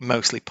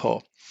 mostly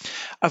poor.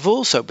 I've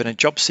also been a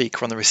job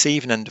seeker on the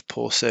receiving end of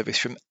poor service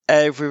from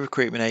every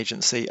recruitment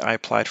agency I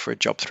applied for a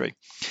job through.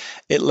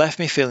 It left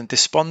me feeling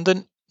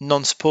despondent,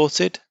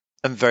 non-supported,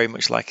 and very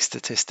much like a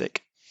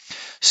statistic.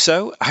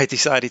 So I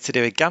decided to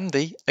do a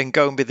Gandhi and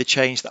go and be the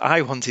change that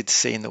I wanted to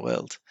see in the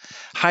world.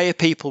 Hire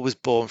People was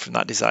born from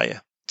that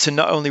desire to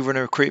not only run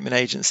a recruitment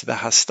agency that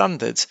has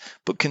standards,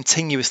 but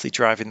continuously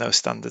driving those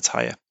standards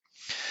higher.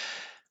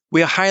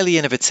 We are highly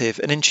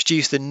innovative and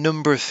introduced a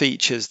number of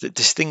features that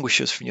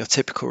distinguish us from your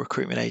typical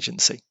recruitment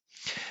agency.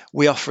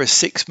 We offer a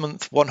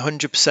 6-month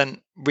 100%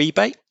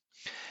 rebate.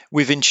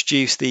 We've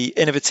introduced the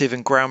innovative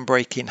and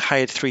groundbreaking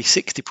Hired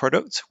 360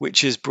 product,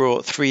 which has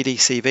brought 3D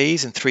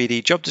CVs and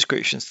 3D job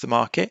descriptions to the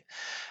market.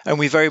 And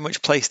we very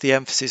much place the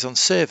emphasis on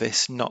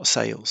service, not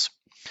sales.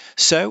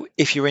 So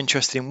if you're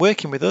interested in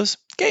working with us,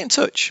 get in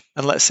touch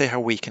and let's see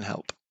how we can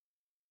help.